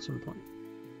shop at some point.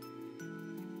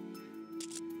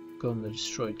 Go in the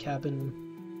destroyed cabin.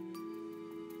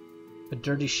 A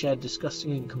dirty shed,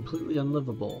 disgusting and completely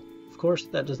unlivable. Of course,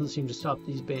 that doesn't seem to stop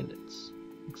these bandits.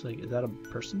 Looks like, is that a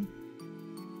person?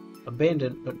 A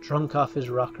bandit, but drunk off his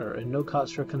rocker, and no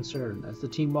cause for concern. As the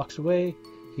team walks away,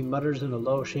 he mutters in a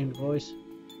low, ashamed voice,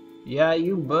 "Yeah,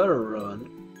 you better run."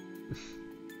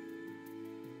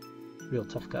 Real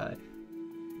tough guy.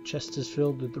 The chest is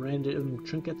filled with random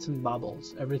trinkets and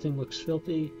baubles. Everything looks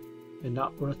filthy and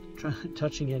not worth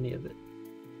touching any of it.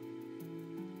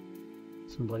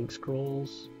 Some blank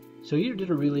scrolls. So you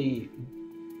did a really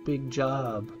big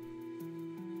job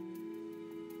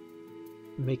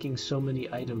making so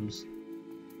many items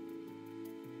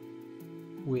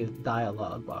with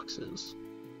dialogue boxes.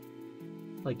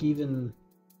 Like even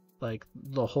like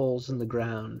the holes in the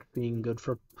ground being good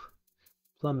for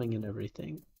plumbing and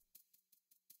everything.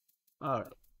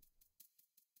 Alright.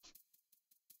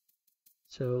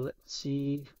 So let's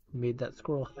see. Made that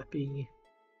squirrel happy.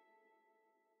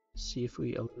 See if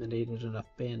we eliminated enough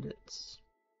bandits.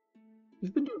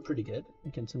 We've been doing pretty good.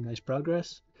 Making some nice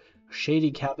progress. A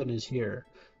shady cabin is here.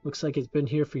 Looks like it's been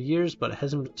here for years, but it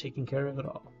hasn't been taken care of at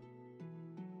all.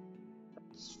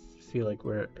 I feel like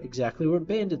we're exactly where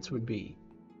bandits would be.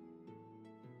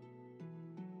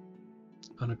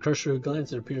 On a cursory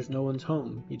glance, it appears no one's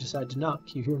home. You decide to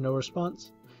knock. You hear no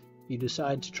response. You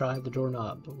decide to try the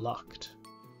doorknob. Locked.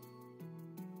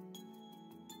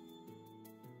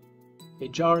 A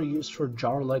jar used for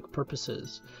jar-like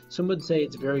purposes. Some would say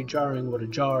it's very jarring what a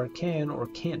jar can or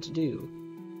can't do.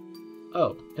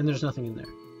 Oh, and there's nothing in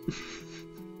there.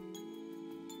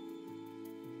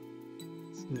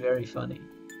 It's very funny.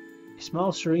 A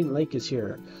small serene lake is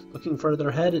here. Looking further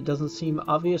ahead, it doesn't seem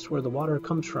obvious where the water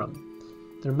comes from.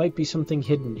 There might be something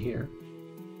hidden here.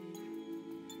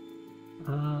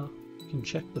 You can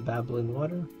check the babbling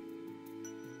water.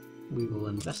 We will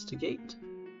investigate.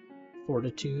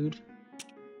 Fortitude.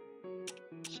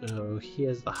 So he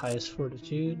has the highest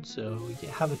fortitude, so we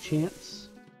have a chance.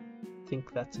 I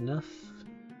think that's enough.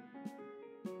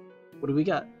 What do we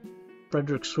got?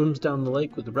 Frederick swims down the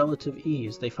lake with relative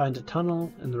ease. They find a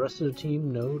tunnel, and the rest of the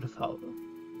team know to follow.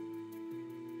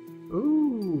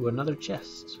 Ooh, another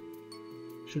chest.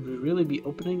 Should we really be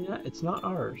opening that? It's not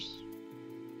ours.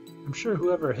 I'm sure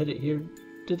whoever hid it here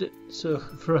did it so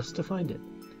for us to find it.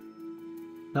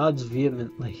 Nods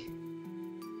vehemently.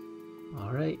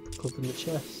 Alright, open the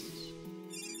chest.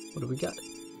 What do we got?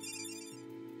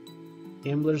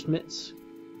 Gambler's mitts,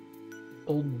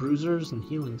 old bruisers, and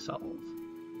healing salve.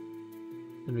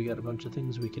 Then we got a bunch of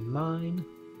things we can mine.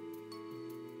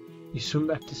 You swim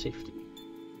back to safety.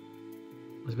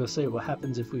 I was gonna say, what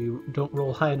happens if we don't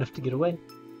roll high enough to get away?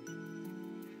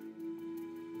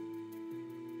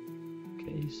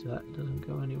 Okay, so that doesn't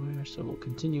go anywhere, so we'll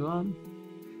continue on.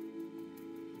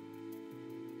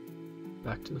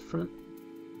 Back to the front.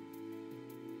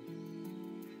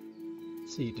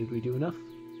 Let's see, did we do enough?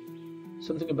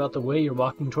 Something about the way you're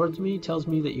walking towards me tells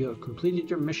me that you have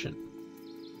completed your mission.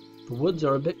 The woods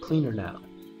are a bit cleaner now.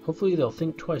 Hopefully they'll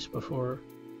think twice before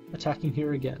attacking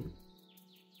here again.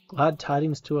 Glad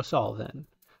tidings to us all, then.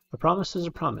 A promise is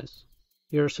a promise.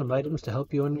 Here are some items to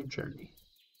help you on your journey.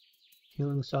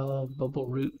 Healing salve, bubble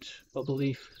root, bubble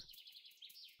leaf.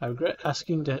 I regret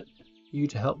asking you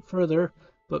to help further,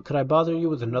 but could I bother you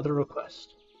with another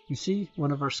request? You see,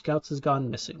 one of our scouts has gone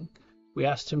missing. We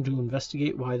asked him to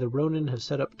investigate why the Ronin have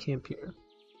set up camp here.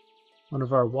 One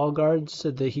of our wall guards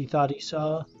said that he thought he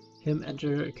saw him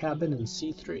enter a cabin in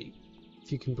C3.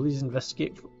 If you can please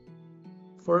investigate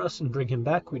for us and bring him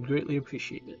back, we'd greatly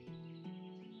appreciate it.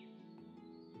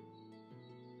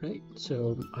 Right,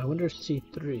 so I wonder if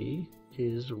C3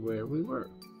 is where we were.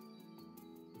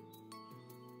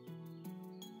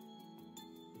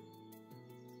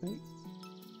 Right,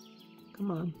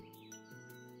 come on.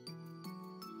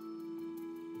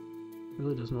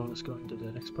 Really doesn't want us going to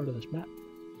the next part of this map.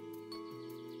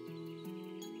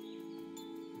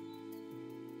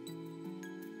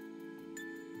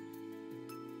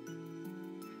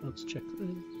 Let's check this.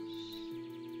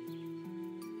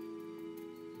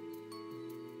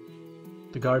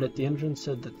 The guard at the entrance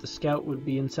said that the scout would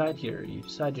be inside here. You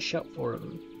decide to shout for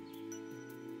him.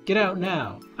 Get out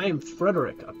now! I am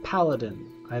Frederick, a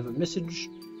paladin. I have a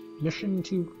mission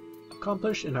to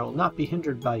accomplish, and I will not be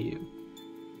hindered by you.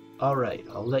 Alright,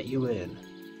 I'll let you in.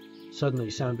 Suddenly,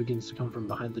 sound begins to come from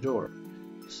behind the door.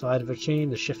 The slide of a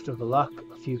chain, the shift of a lock,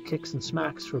 a few kicks and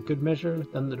smacks for good measure,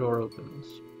 then the door opens.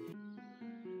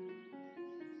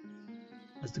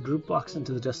 As the group walks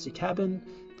into the dusty cabin,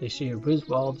 they see a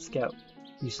Griswold scout.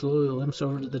 He slowly limps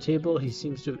over to the table. He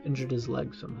seems to have injured his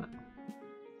leg somehow.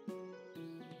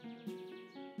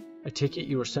 I take it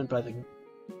you were sent by the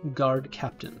guard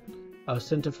captain. I was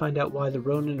sent to find out why the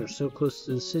Ronin are so close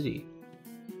to the city.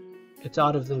 It's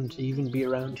odd of them to even be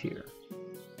around here.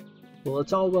 Well,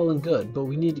 it's all well and good, but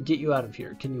we need to get you out of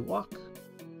here. Can you walk?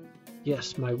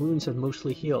 Yes, my wounds have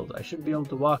mostly healed. I should be able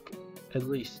to walk, at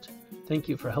least. Thank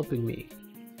you for helping me.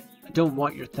 I don't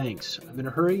want your thanks. I'm in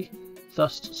a hurry.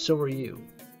 Thus, so are you.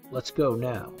 Let's go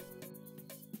now.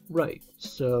 Right,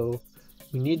 so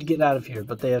we need to get out of here,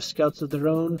 but they have scouts of their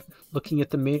own looking at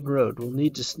the main road. We'll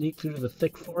need to sneak through the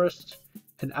thick forest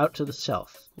and out to the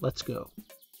south. Let's go.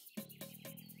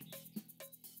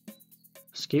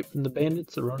 Escape from the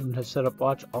bandits, the Ronin have set up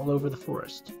watch all over the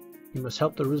forest. You must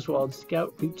help the Griswold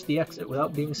scout reach the exit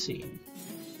without being seen.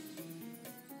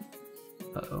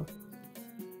 Uh-oh.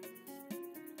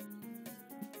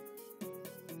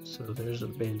 So there's a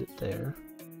bandit there.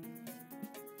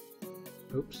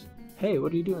 Oops. Hey,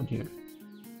 what are you doing here?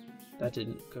 That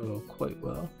didn't go quite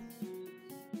well.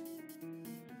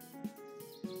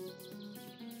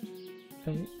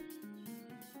 Hey.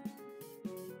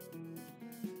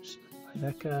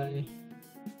 That guy.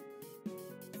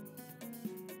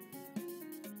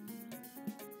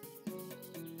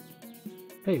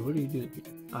 Hey, what are you doing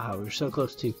here? Ah, we're so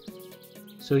close to.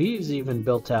 So he's even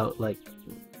built out like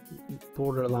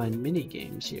borderline mini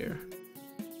games here.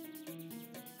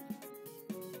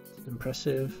 It's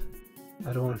impressive.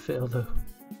 I don't want to fail though.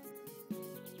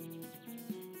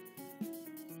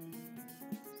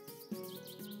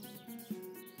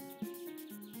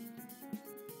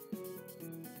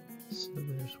 So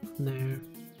there's one there.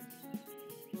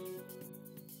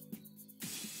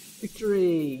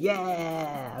 Victory!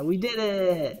 Yeah! We did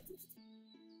it!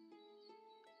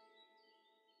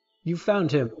 You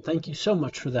found him. Thank you so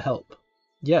much for the help.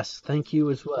 Yes, thank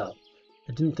you as well.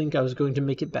 I didn't think I was going to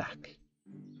make it back.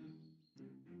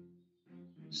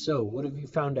 So, what have you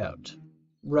found out?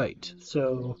 Right,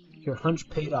 so your hunch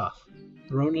paid off.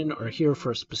 The Ronin are here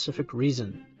for a specific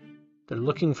reason. They're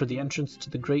looking for the entrance to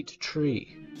the Great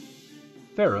Tree.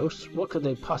 Pharos, what could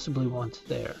they possibly want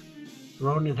there? The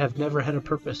Ronin have never had a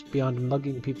purpose beyond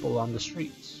mugging people on the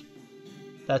streets.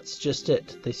 That's just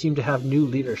it. They seem to have new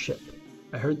leadership.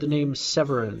 I heard the name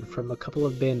Severin from a couple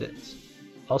of bandits.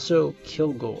 Also,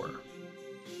 Kilgore.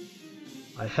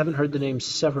 I haven't heard the name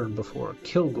Severin before.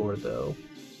 Kilgore, though.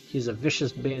 He is a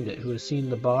vicious bandit who has seen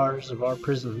the bars of our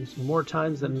prisons more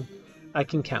times than I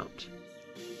can count.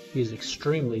 He is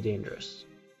extremely dangerous.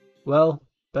 Well,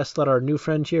 best let our new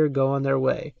friend here go on their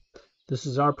way. This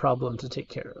is our problem to take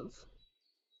care of.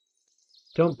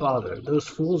 Don't bother. Those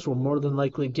fools will more than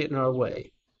likely get in our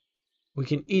way. We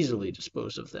can easily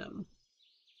dispose of them.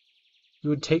 You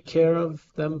would take care of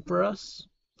them for us?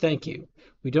 Thank you.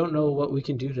 We don't know what we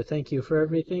can do to thank you for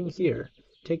everything. Here,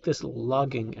 take this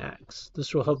logging axe.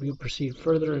 This will help you proceed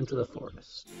further into the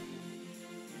forest.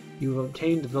 You have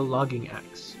obtained the logging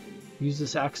axe. Use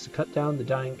this axe to cut down the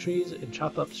dying trees and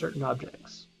chop up certain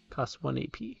objects. Costs 1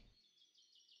 AP.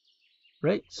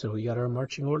 Right, so we got our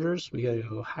marching orders. We gotta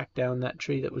go hack down that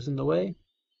tree that was in the way.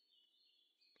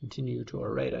 Continue to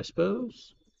our right, I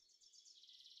suppose.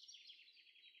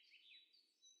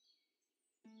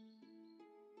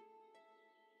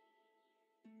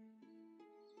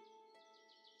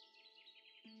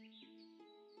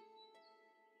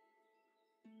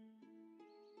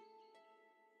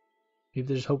 Maybe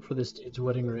there's hope for this dude's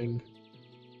wedding ring,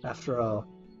 after all.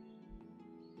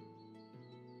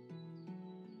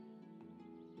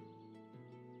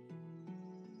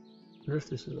 I wonder if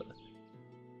this is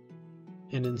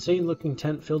an insane-looking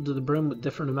tent filled to the brim with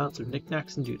different amounts of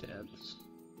knickknacks and doodads.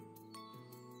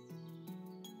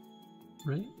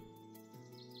 Right?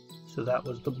 So that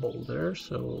was the boulder,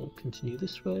 so we'll continue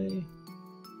this way.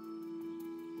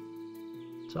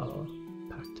 It's all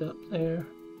packed up there.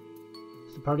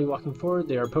 As the party walking forward,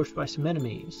 they are approached by some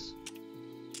enemies.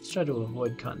 Let's try to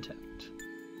avoid contact.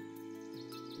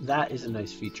 That is a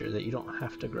nice feature, that you don't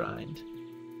have to grind,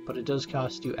 but it does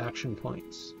cost you action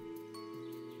points.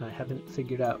 I haven't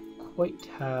figured out quite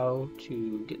how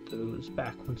to get those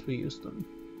back once we use them.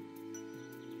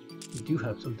 We do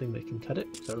have something that can cut it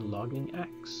with our logging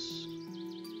axe.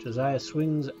 Josiah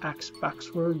swings axe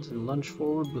backwards and lunge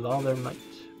forward with all their might.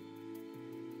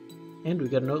 And we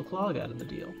got an oak log out of the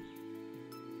deal.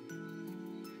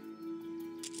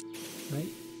 Right?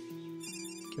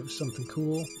 Give us something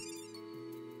cool.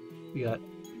 We got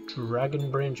Dragon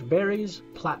Branch Berries,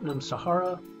 Platinum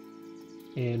Sahara,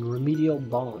 and Remedial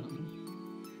Balm.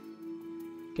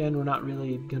 Again, we're not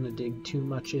really gonna dig too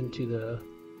much into the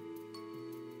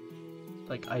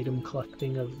item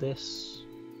collecting of this,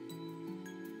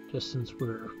 just since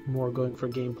we're more going for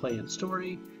gameplay and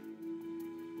story.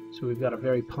 So we've got a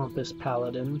very pompous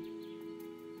paladin.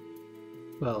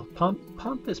 Well,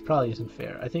 pompous probably isn't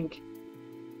fair. I think,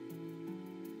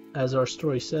 as our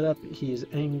story set up, he is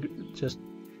just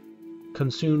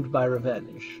consumed by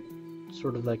revenge.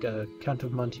 Sort of like a Count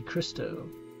of Monte Cristo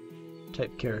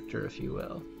type character, if you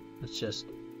will. It's just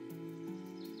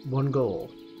one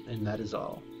goal, and that is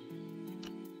all.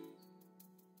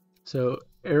 So,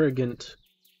 arrogant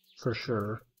for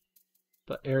sure,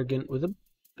 but arrogant with a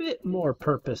bit more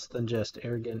purpose than just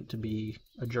arrogant to be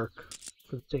a jerk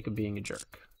for the sake of being a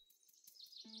jerk.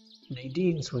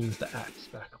 Nadine swings the axe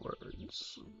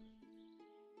backwards.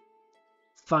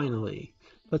 Finally,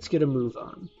 let's get a move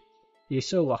on.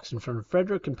 Yeso walks in front of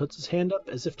Frederick and puts his hand up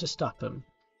as if to stop him.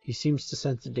 He seems to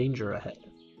sense danger ahead.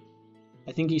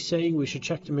 I think he's saying we should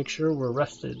check to make sure we're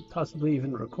rested, possibly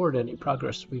even record any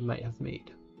progress we might have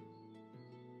made.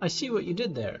 I see what you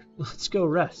did there. Let's go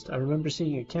rest. I remember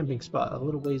seeing a camping spot a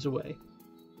little ways away.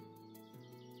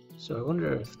 So I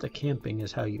wonder if the camping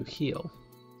is how you heal.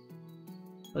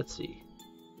 Let's see.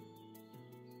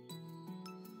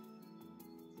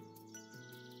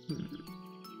 I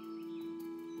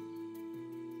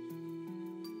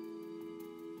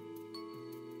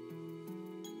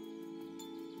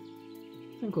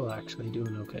think we'll actually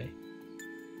doing okay.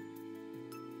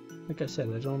 Like I said,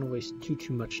 I don't want to waste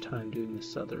too much time doing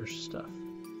this other stuff.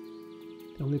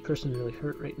 The only person really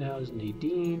hurt right now is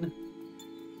Nadine.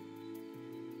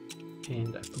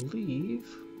 And I believe...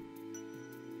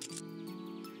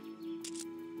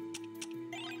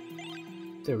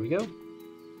 There we go.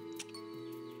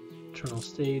 Eternal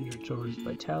stage restores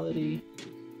vitality.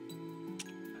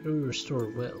 How do we restore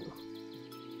will?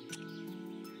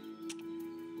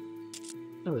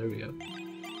 Oh, there we go.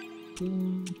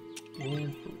 Boom,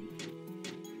 and boom.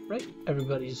 Right,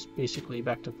 everybody's basically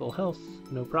back to full health,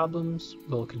 no problems.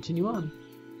 We'll continue on.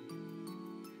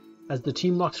 As the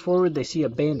team walks forward, they see a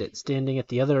bandit standing at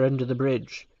the other end of the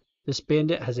bridge. This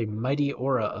bandit has a mighty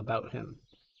aura about him,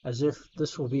 as if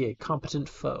this will be a competent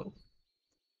foe.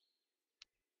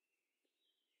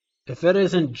 If it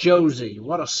isn't Josie,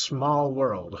 what a small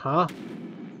world, huh?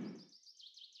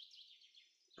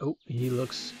 Oh, he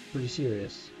looks pretty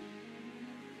serious.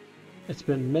 It's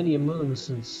been many a moon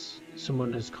since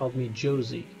someone has called me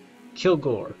Josie.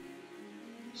 Kilgore.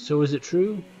 So is it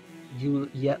true? You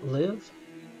yet live?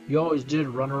 You always did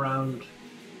have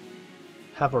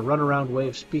a runaround way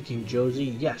of speaking, Josie.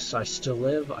 Yes, I still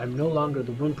live. I'm no longer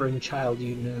the whimpering child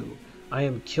you knew. I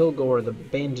am Kilgore, the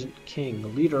bandit king, the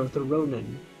leader of the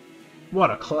Ronin.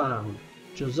 What a clown.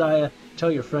 Josiah,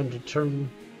 tell your friend to turn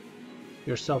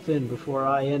yourself in before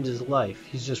I end his life.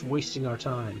 He's just wasting our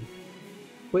time.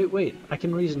 Wait, I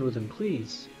can reason with him,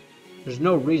 please. There's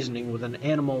no reasoning with an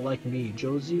animal like me,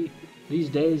 Josie. These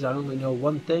days I only know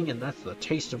one thing, and that's the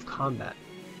taste of combat.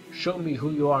 Show me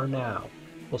who you are now.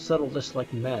 We'll settle this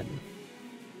like men.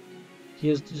 He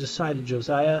has decided,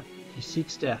 Josiah. He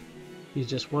seeks death. He's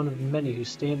just one of many who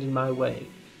stand in my way,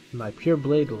 and my pure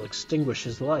blade will extinguish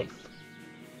his life.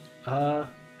 I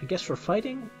guess we're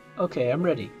fighting? Okay, I'm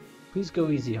ready. Please go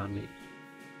easy on me.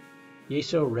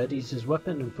 Yeso readies his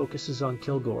weapon and focuses on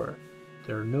Kilgore.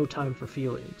 There are no time for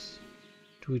feelings.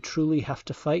 Do we truly have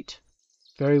to fight?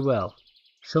 Very well.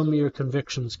 Show me your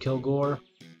convictions, Kilgore.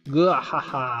 Gah ha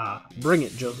ha! Bring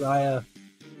it, Josiah!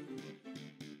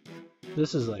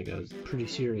 This is like a pretty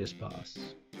serious boss.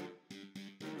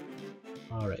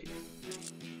 Alright.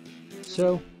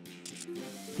 So,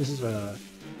 this is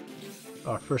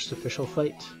our first official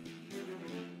fight.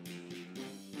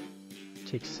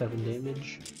 Takes 7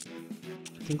 damage.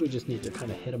 I think we just need to kind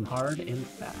of hit him hard and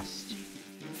fast.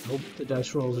 Hope the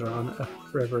dice rolls are on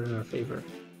forever in our favor.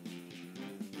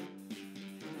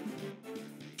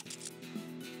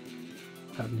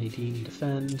 Have Nadine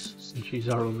defend, since she's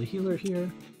our only healer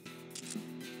here.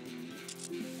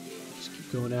 Just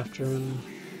keep going after him.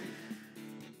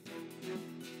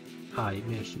 Ah, you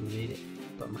managed to evade it.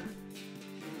 Bummer.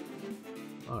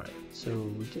 Alright, so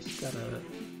we just gotta...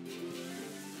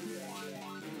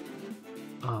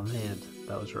 Oh man,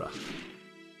 that was rough.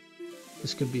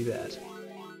 This could be bad.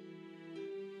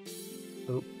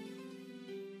 Oh.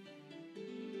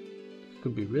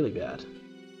 Could be really bad.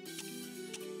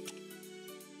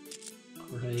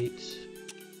 Alright.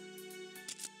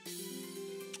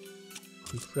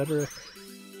 On Frederick.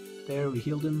 There, we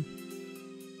healed him.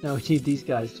 Now we need these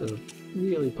guys to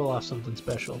really pull off something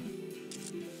special.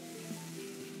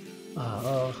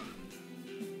 Oh.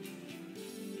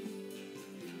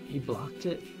 He blocked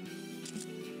it.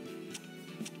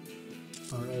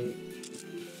 Alright.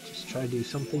 Just try to do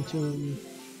something to him.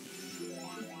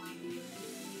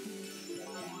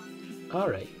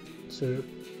 Alright. So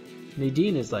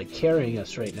Nadine is like carrying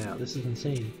us right now. This is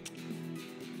insane.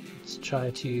 Let's try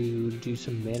to do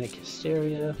some manic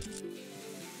hysteria.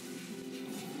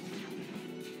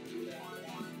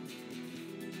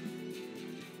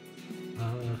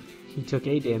 He took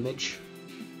A damage.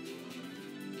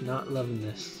 Not loving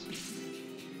this.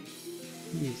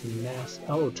 He's nasty.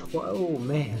 Oh,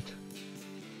 man.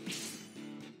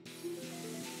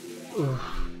 Oof.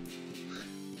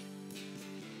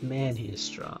 Man, he is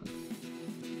strong.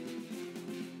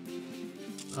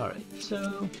 Alright,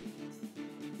 so...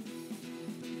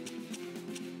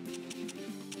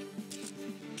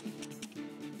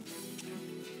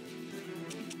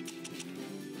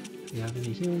 Do you have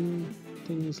any healing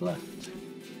things left?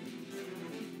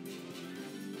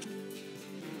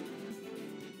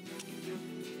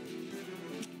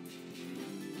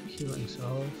 Healing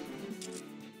solve.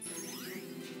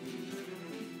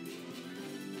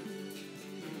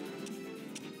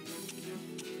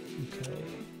 Okay.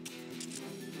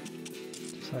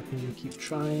 Just having to keep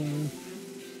trying.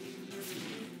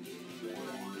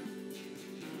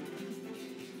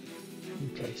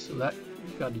 Okay, so that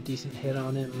got a decent hit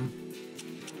on him.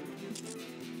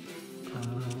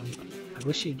 I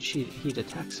wish he'd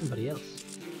attack somebody else.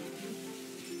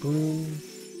 Boom.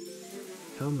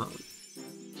 Come on.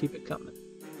 Keep it coming.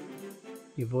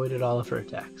 You avoided all of her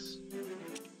attacks.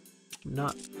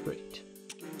 Not great.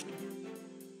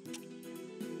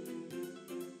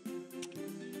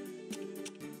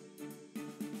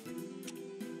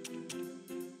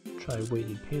 Try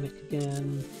weighted panic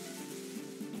again.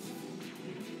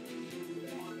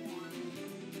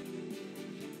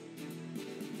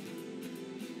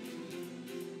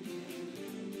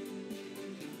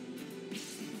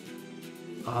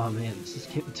 Oh man, this is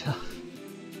getting tough.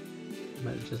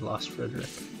 Might have just lost Frederick.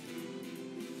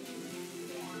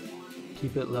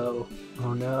 Keep it low.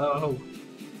 Oh no!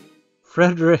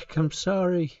 Frederick, I'm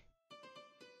sorry!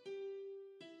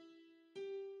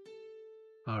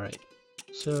 Alright,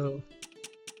 so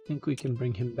I think we can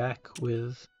bring him back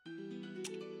with...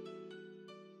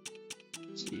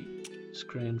 Let's see. This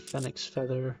Grand Phoenix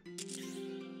Feather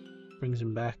brings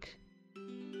him back.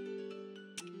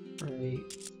 Right.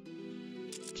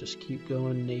 Just keep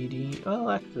going, Nadine. Oh,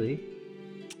 actually...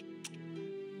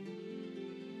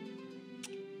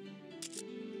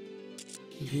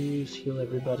 Use, heal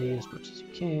everybody as much as you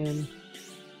can.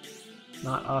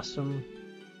 Not awesome.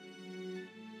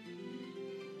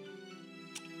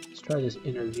 Let's try this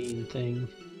intervene thing.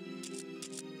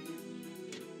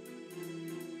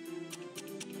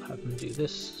 Have him do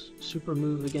this super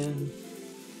move again.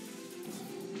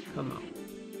 Come on.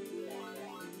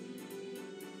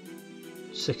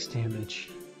 6 damage.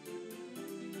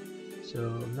 So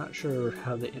I'm not sure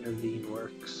how the intervene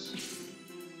works.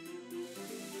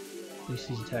 At least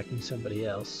he's attacking somebody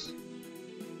else.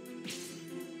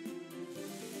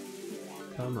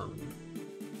 Come on.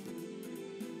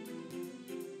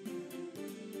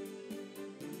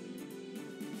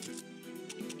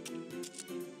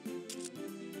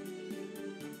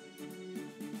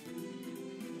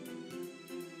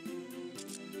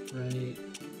 Right.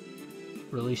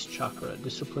 Release chakra.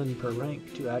 Discipline per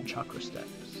rank to add chakra stacks.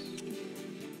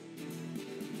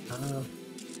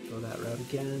 Go that route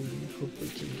again. Hope we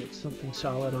can get something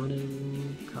solid on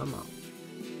him. Come on.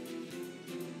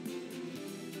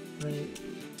 Right.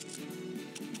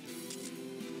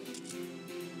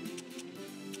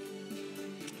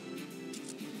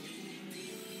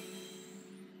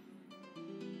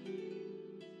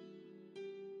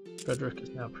 Frederick is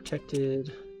now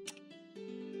protected.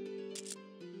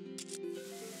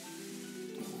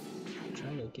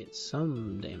 Trying to get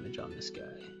some damage on this guy.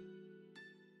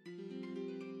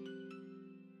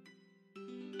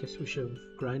 Guess we should have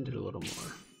grinded a little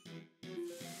more.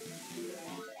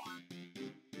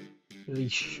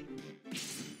 Eesh.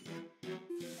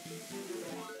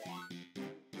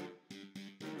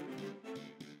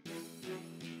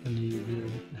 I need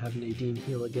to have Nadine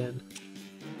heal again.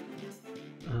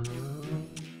 Okay.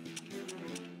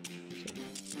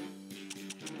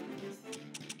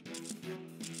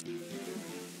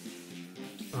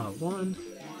 One.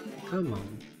 Come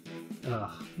on.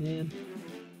 Ugh, man.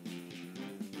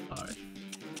 Alright.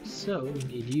 So, we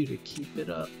need you to keep it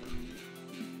up.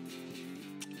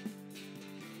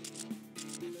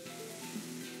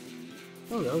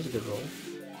 Oh, that was a good roll.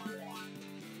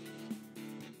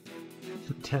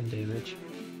 10 damage.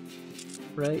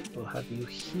 Right, we'll have you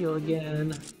heal again.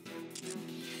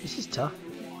 This is tough.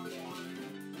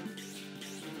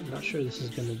 I'm not sure this is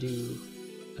going to do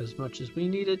as much as we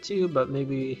need it to, but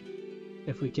maybe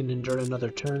if we can endure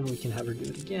another turn, we can have her do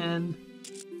it again.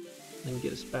 And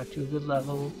get us back to a good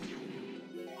level.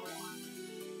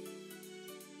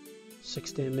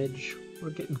 6 damage. We're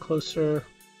getting closer.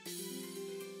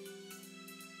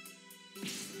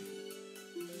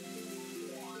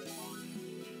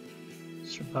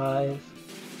 Survive.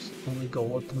 It's the only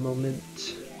goal at the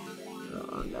moment.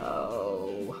 Oh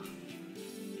no.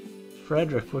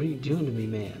 Frederick, what are you doing to me,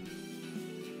 man?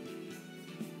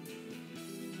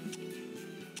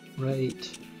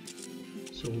 Right.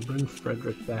 So we'll bring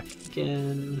Frederick back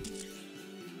again.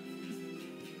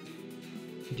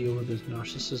 Deal with his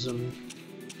narcissism.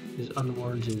 His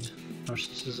unwarranted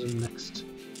narcissism next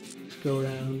go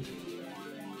around.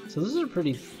 So this is a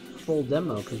pretty full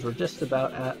demo because we're just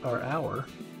about at our hour.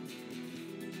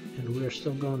 And we're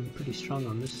still going pretty strong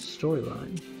on this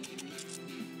storyline.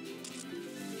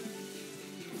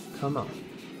 Come on.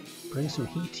 Bring some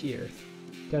heat here.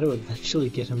 Gotta eventually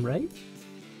get him right.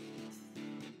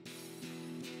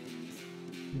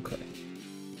 Okay.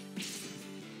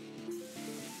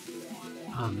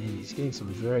 Oh man, he's getting some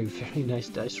very, very nice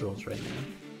dice rolls right now.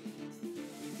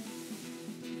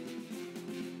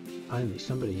 Finally,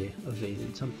 somebody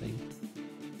evaded something.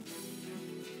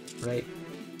 Right.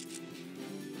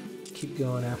 Keep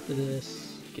going after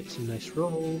this. Get some nice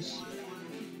rolls.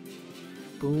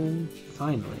 Boom.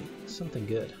 Finally, something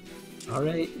good.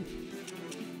 Alright.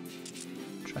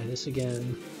 Try this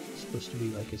again. It's supposed to be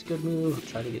like his good move.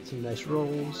 Try to get some nice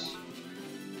rolls.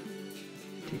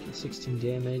 Taking 16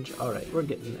 damage. Alright, we're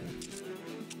getting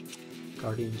there.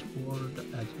 Guardian's Ward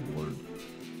as Ward.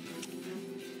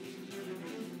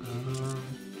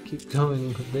 Keep going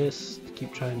with this.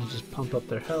 Keep trying to just pump up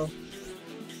their health.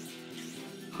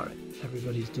 Alright,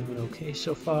 everybody's doing okay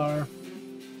so far.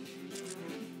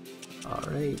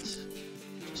 Alright.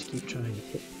 Just keep trying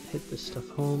to hit this stuff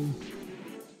home.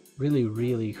 Really,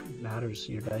 really matters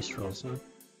your dice rolls, huh?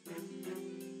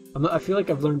 I feel like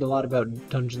I've learned a lot about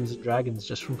Dungeons and Dragons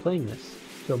just from playing this.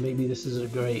 So maybe this is a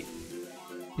great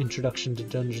introduction to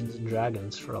Dungeons and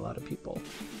Dragons for a lot of people.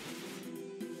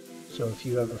 So if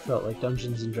you ever felt like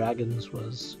Dungeons and Dragons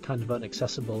was kind of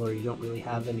inaccessible, or you don't really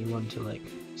have anyone to like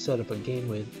set up a game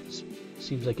with,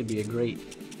 seems like it'd be a great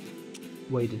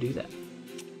way to do that.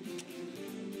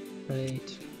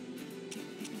 Right.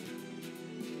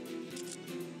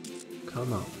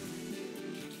 Come on.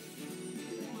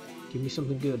 Give me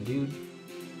something good, dude.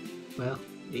 Well,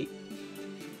 8.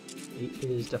 8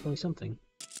 is definitely something.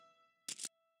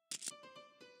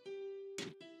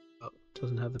 Oh,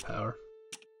 doesn't have the power.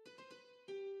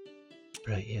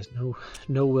 Right, he has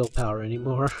no willpower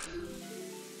anymore.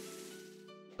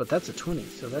 But that's a 20,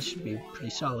 so that should be pretty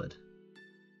solid.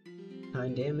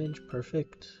 9 damage,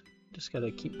 perfect. Just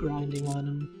gotta keep grinding on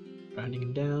him. Grinding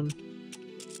him down.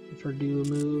 If her do a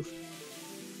move.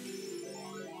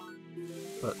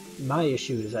 But my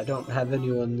issue is I don't have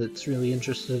anyone that's really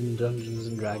interested in Dungeons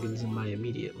and Dragons in my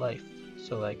immediate life.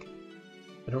 So like,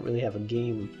 I don't really have a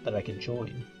game that I can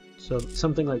join. So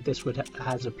something like this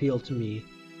has appealed to me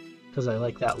because I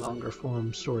like that longer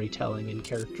form storytelling and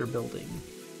character building.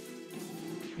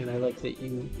 And I like that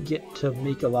you get to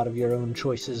make a lot of your own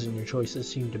choices, and your choices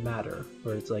seem to matter.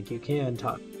 Where it's like you can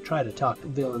try to talk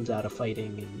villains out of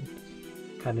fighting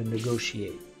and kind of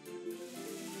negotiate.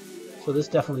 So this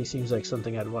definitely seems like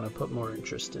something I'd want to put more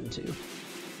interest into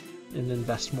and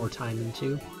invest more time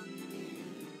into.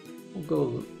 We'll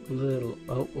go a little...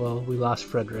 Oh, well, we lost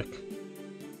Frederick.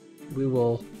 We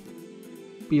will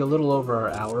be a little over our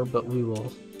hour, but we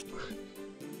will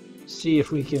see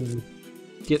if we can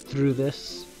get through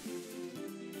this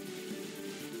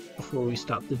before we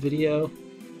stopped the video,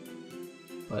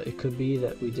 but it could be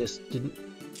that we just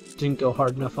didn't go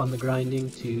hard enough on the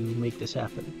grinding to make this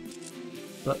happen.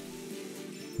 But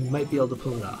we might be able to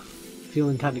pull it off.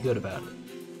 Feeling kind of good about it.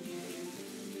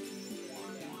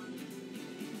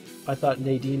 I thought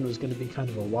Nadine was going to be kind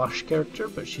of a wash character,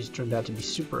 but she's turned out to be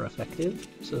super effective,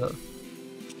 so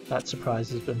that surprise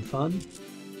has been fun.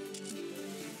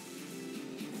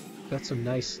 Got some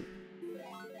nice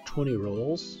 20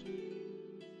 rolls,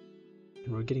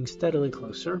 and we're getting steadily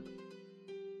closer.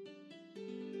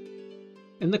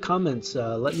 In the comments,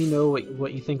 let me know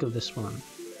what you think of this one.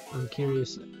 I'm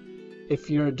curious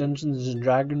if you're a Dungeons and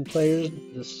Dragons player,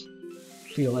 does this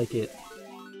feel like it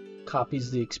copies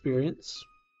the experience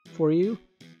for you,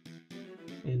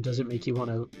 and does it make you want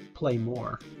to play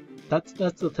more? That's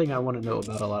the thing I want to know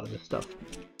about a lot of this stuff.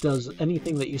 Does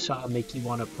anything that you saw make you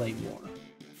want to play more?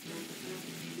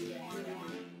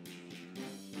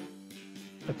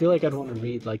 I feel like I'd want to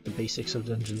read like the basics of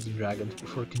Dungeons and Dragons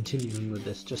before continuing with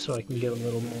this, just so I can get a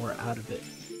little more out of it,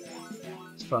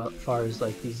 as far as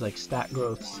like these like stat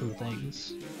growths and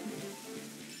things.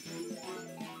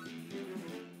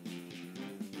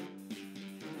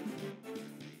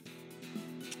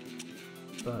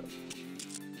 But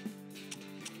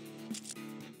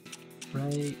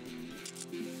right.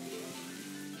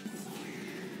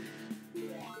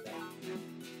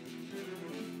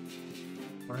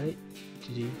 Alright,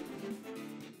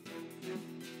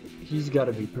 he's got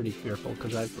to be pretty fearful,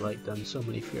 because I've like done so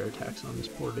many fear attacks on this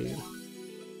poor dude.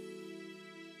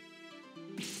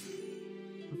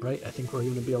 Right, I think we're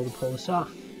going to be able to pull this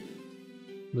off.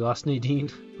 We lost Nadine.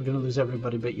 We're going to lose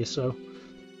everybody but Yiso.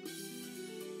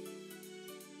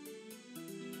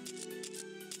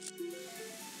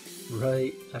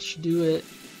 Right, that should do it.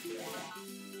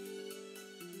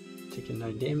 Taking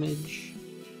 9 damage.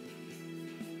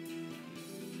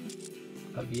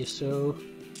 Of Yiso.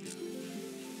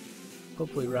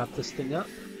 Hopefully wrap this thing up.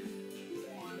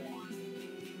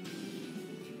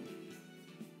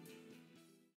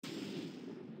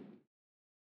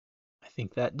 I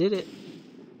think that did it.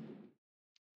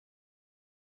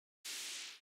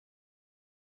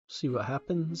 See what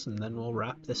happens, and then we'll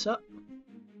wrap this up.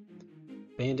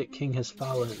 Bandit King has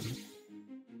fallen.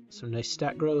 Some nice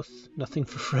stat growth. Nothing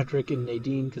for Frederick and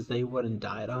Nadine because they wouldn't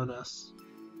died on us.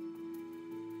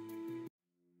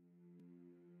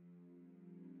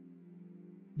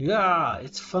 Yeah,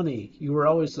 it's funny. You were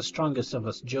always the strongest of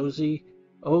us, Josie.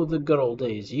 Oh, the good old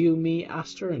days. You, me,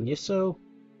 Aster, and Yiso.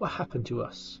 What happened to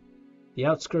us? The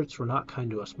outskirts were not kind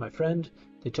to us, my friend.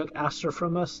 They took Aster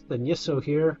from us, then Yiso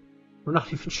here. We're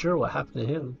not even sure what happened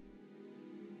to him.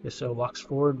 Yiso walks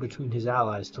forward between his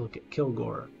allies to look at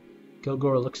Kilgore.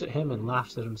 Kilgore looks at him and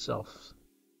laughs at himself.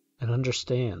 And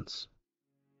understands.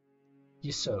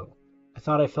 Yiso, I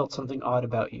thought I felt something odd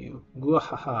about you.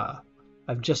 Gwahaha.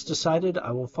 I've just decided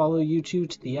I will follow you two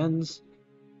to the ends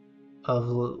of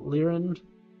Liren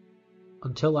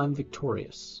until I'm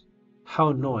victorious. How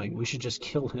annoying. We should just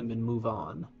kill him and move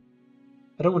on.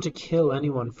 I don't want to kill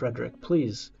anyone, Frederick.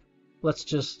 Please, let's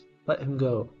just let him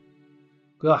go.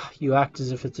 Ugh, you act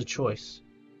as if it's a choice.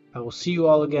 I will see you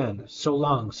all again. So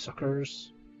long,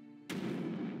 suckers.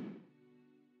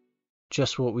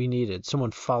 Just what we needed.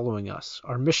 Someone following us.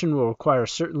 Our mission will require a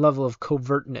certain level of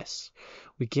covertness.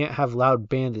 We can't have loud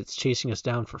bandits chasing us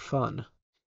down for fun.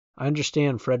 I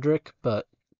understand, Frederick, but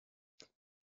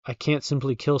I can't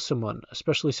simply kill someone,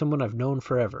 especially someone I've known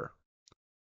forever.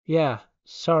 Yeah,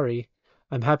 sorry.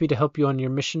 I'm happy to help you on your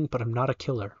mission, but I'm not a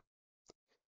killer.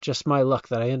 Just my luck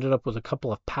that I ended up with a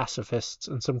couple of pacifists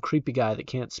and some creepy guy that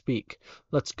can't speak.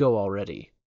 Let's go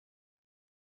already.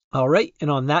 Alright, and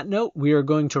on that note, we are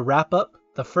going to wrap up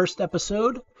the first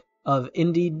episode of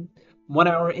Indie 1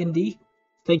 Hour Indie.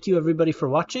 Thank you everybody for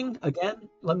watching. Again,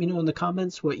 let me know in the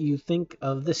comments what you think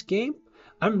of this game.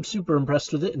 I'm super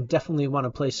impressed with it and definitely want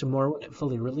to play some more when it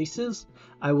fully releases.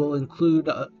 I will include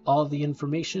all the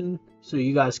information so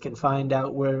you guys can find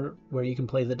out where you can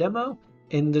play the demo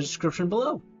in the description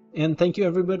below. And thank you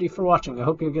everybody for watching. I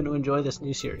hope you're going to enjoy this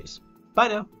new series. Bye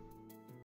now.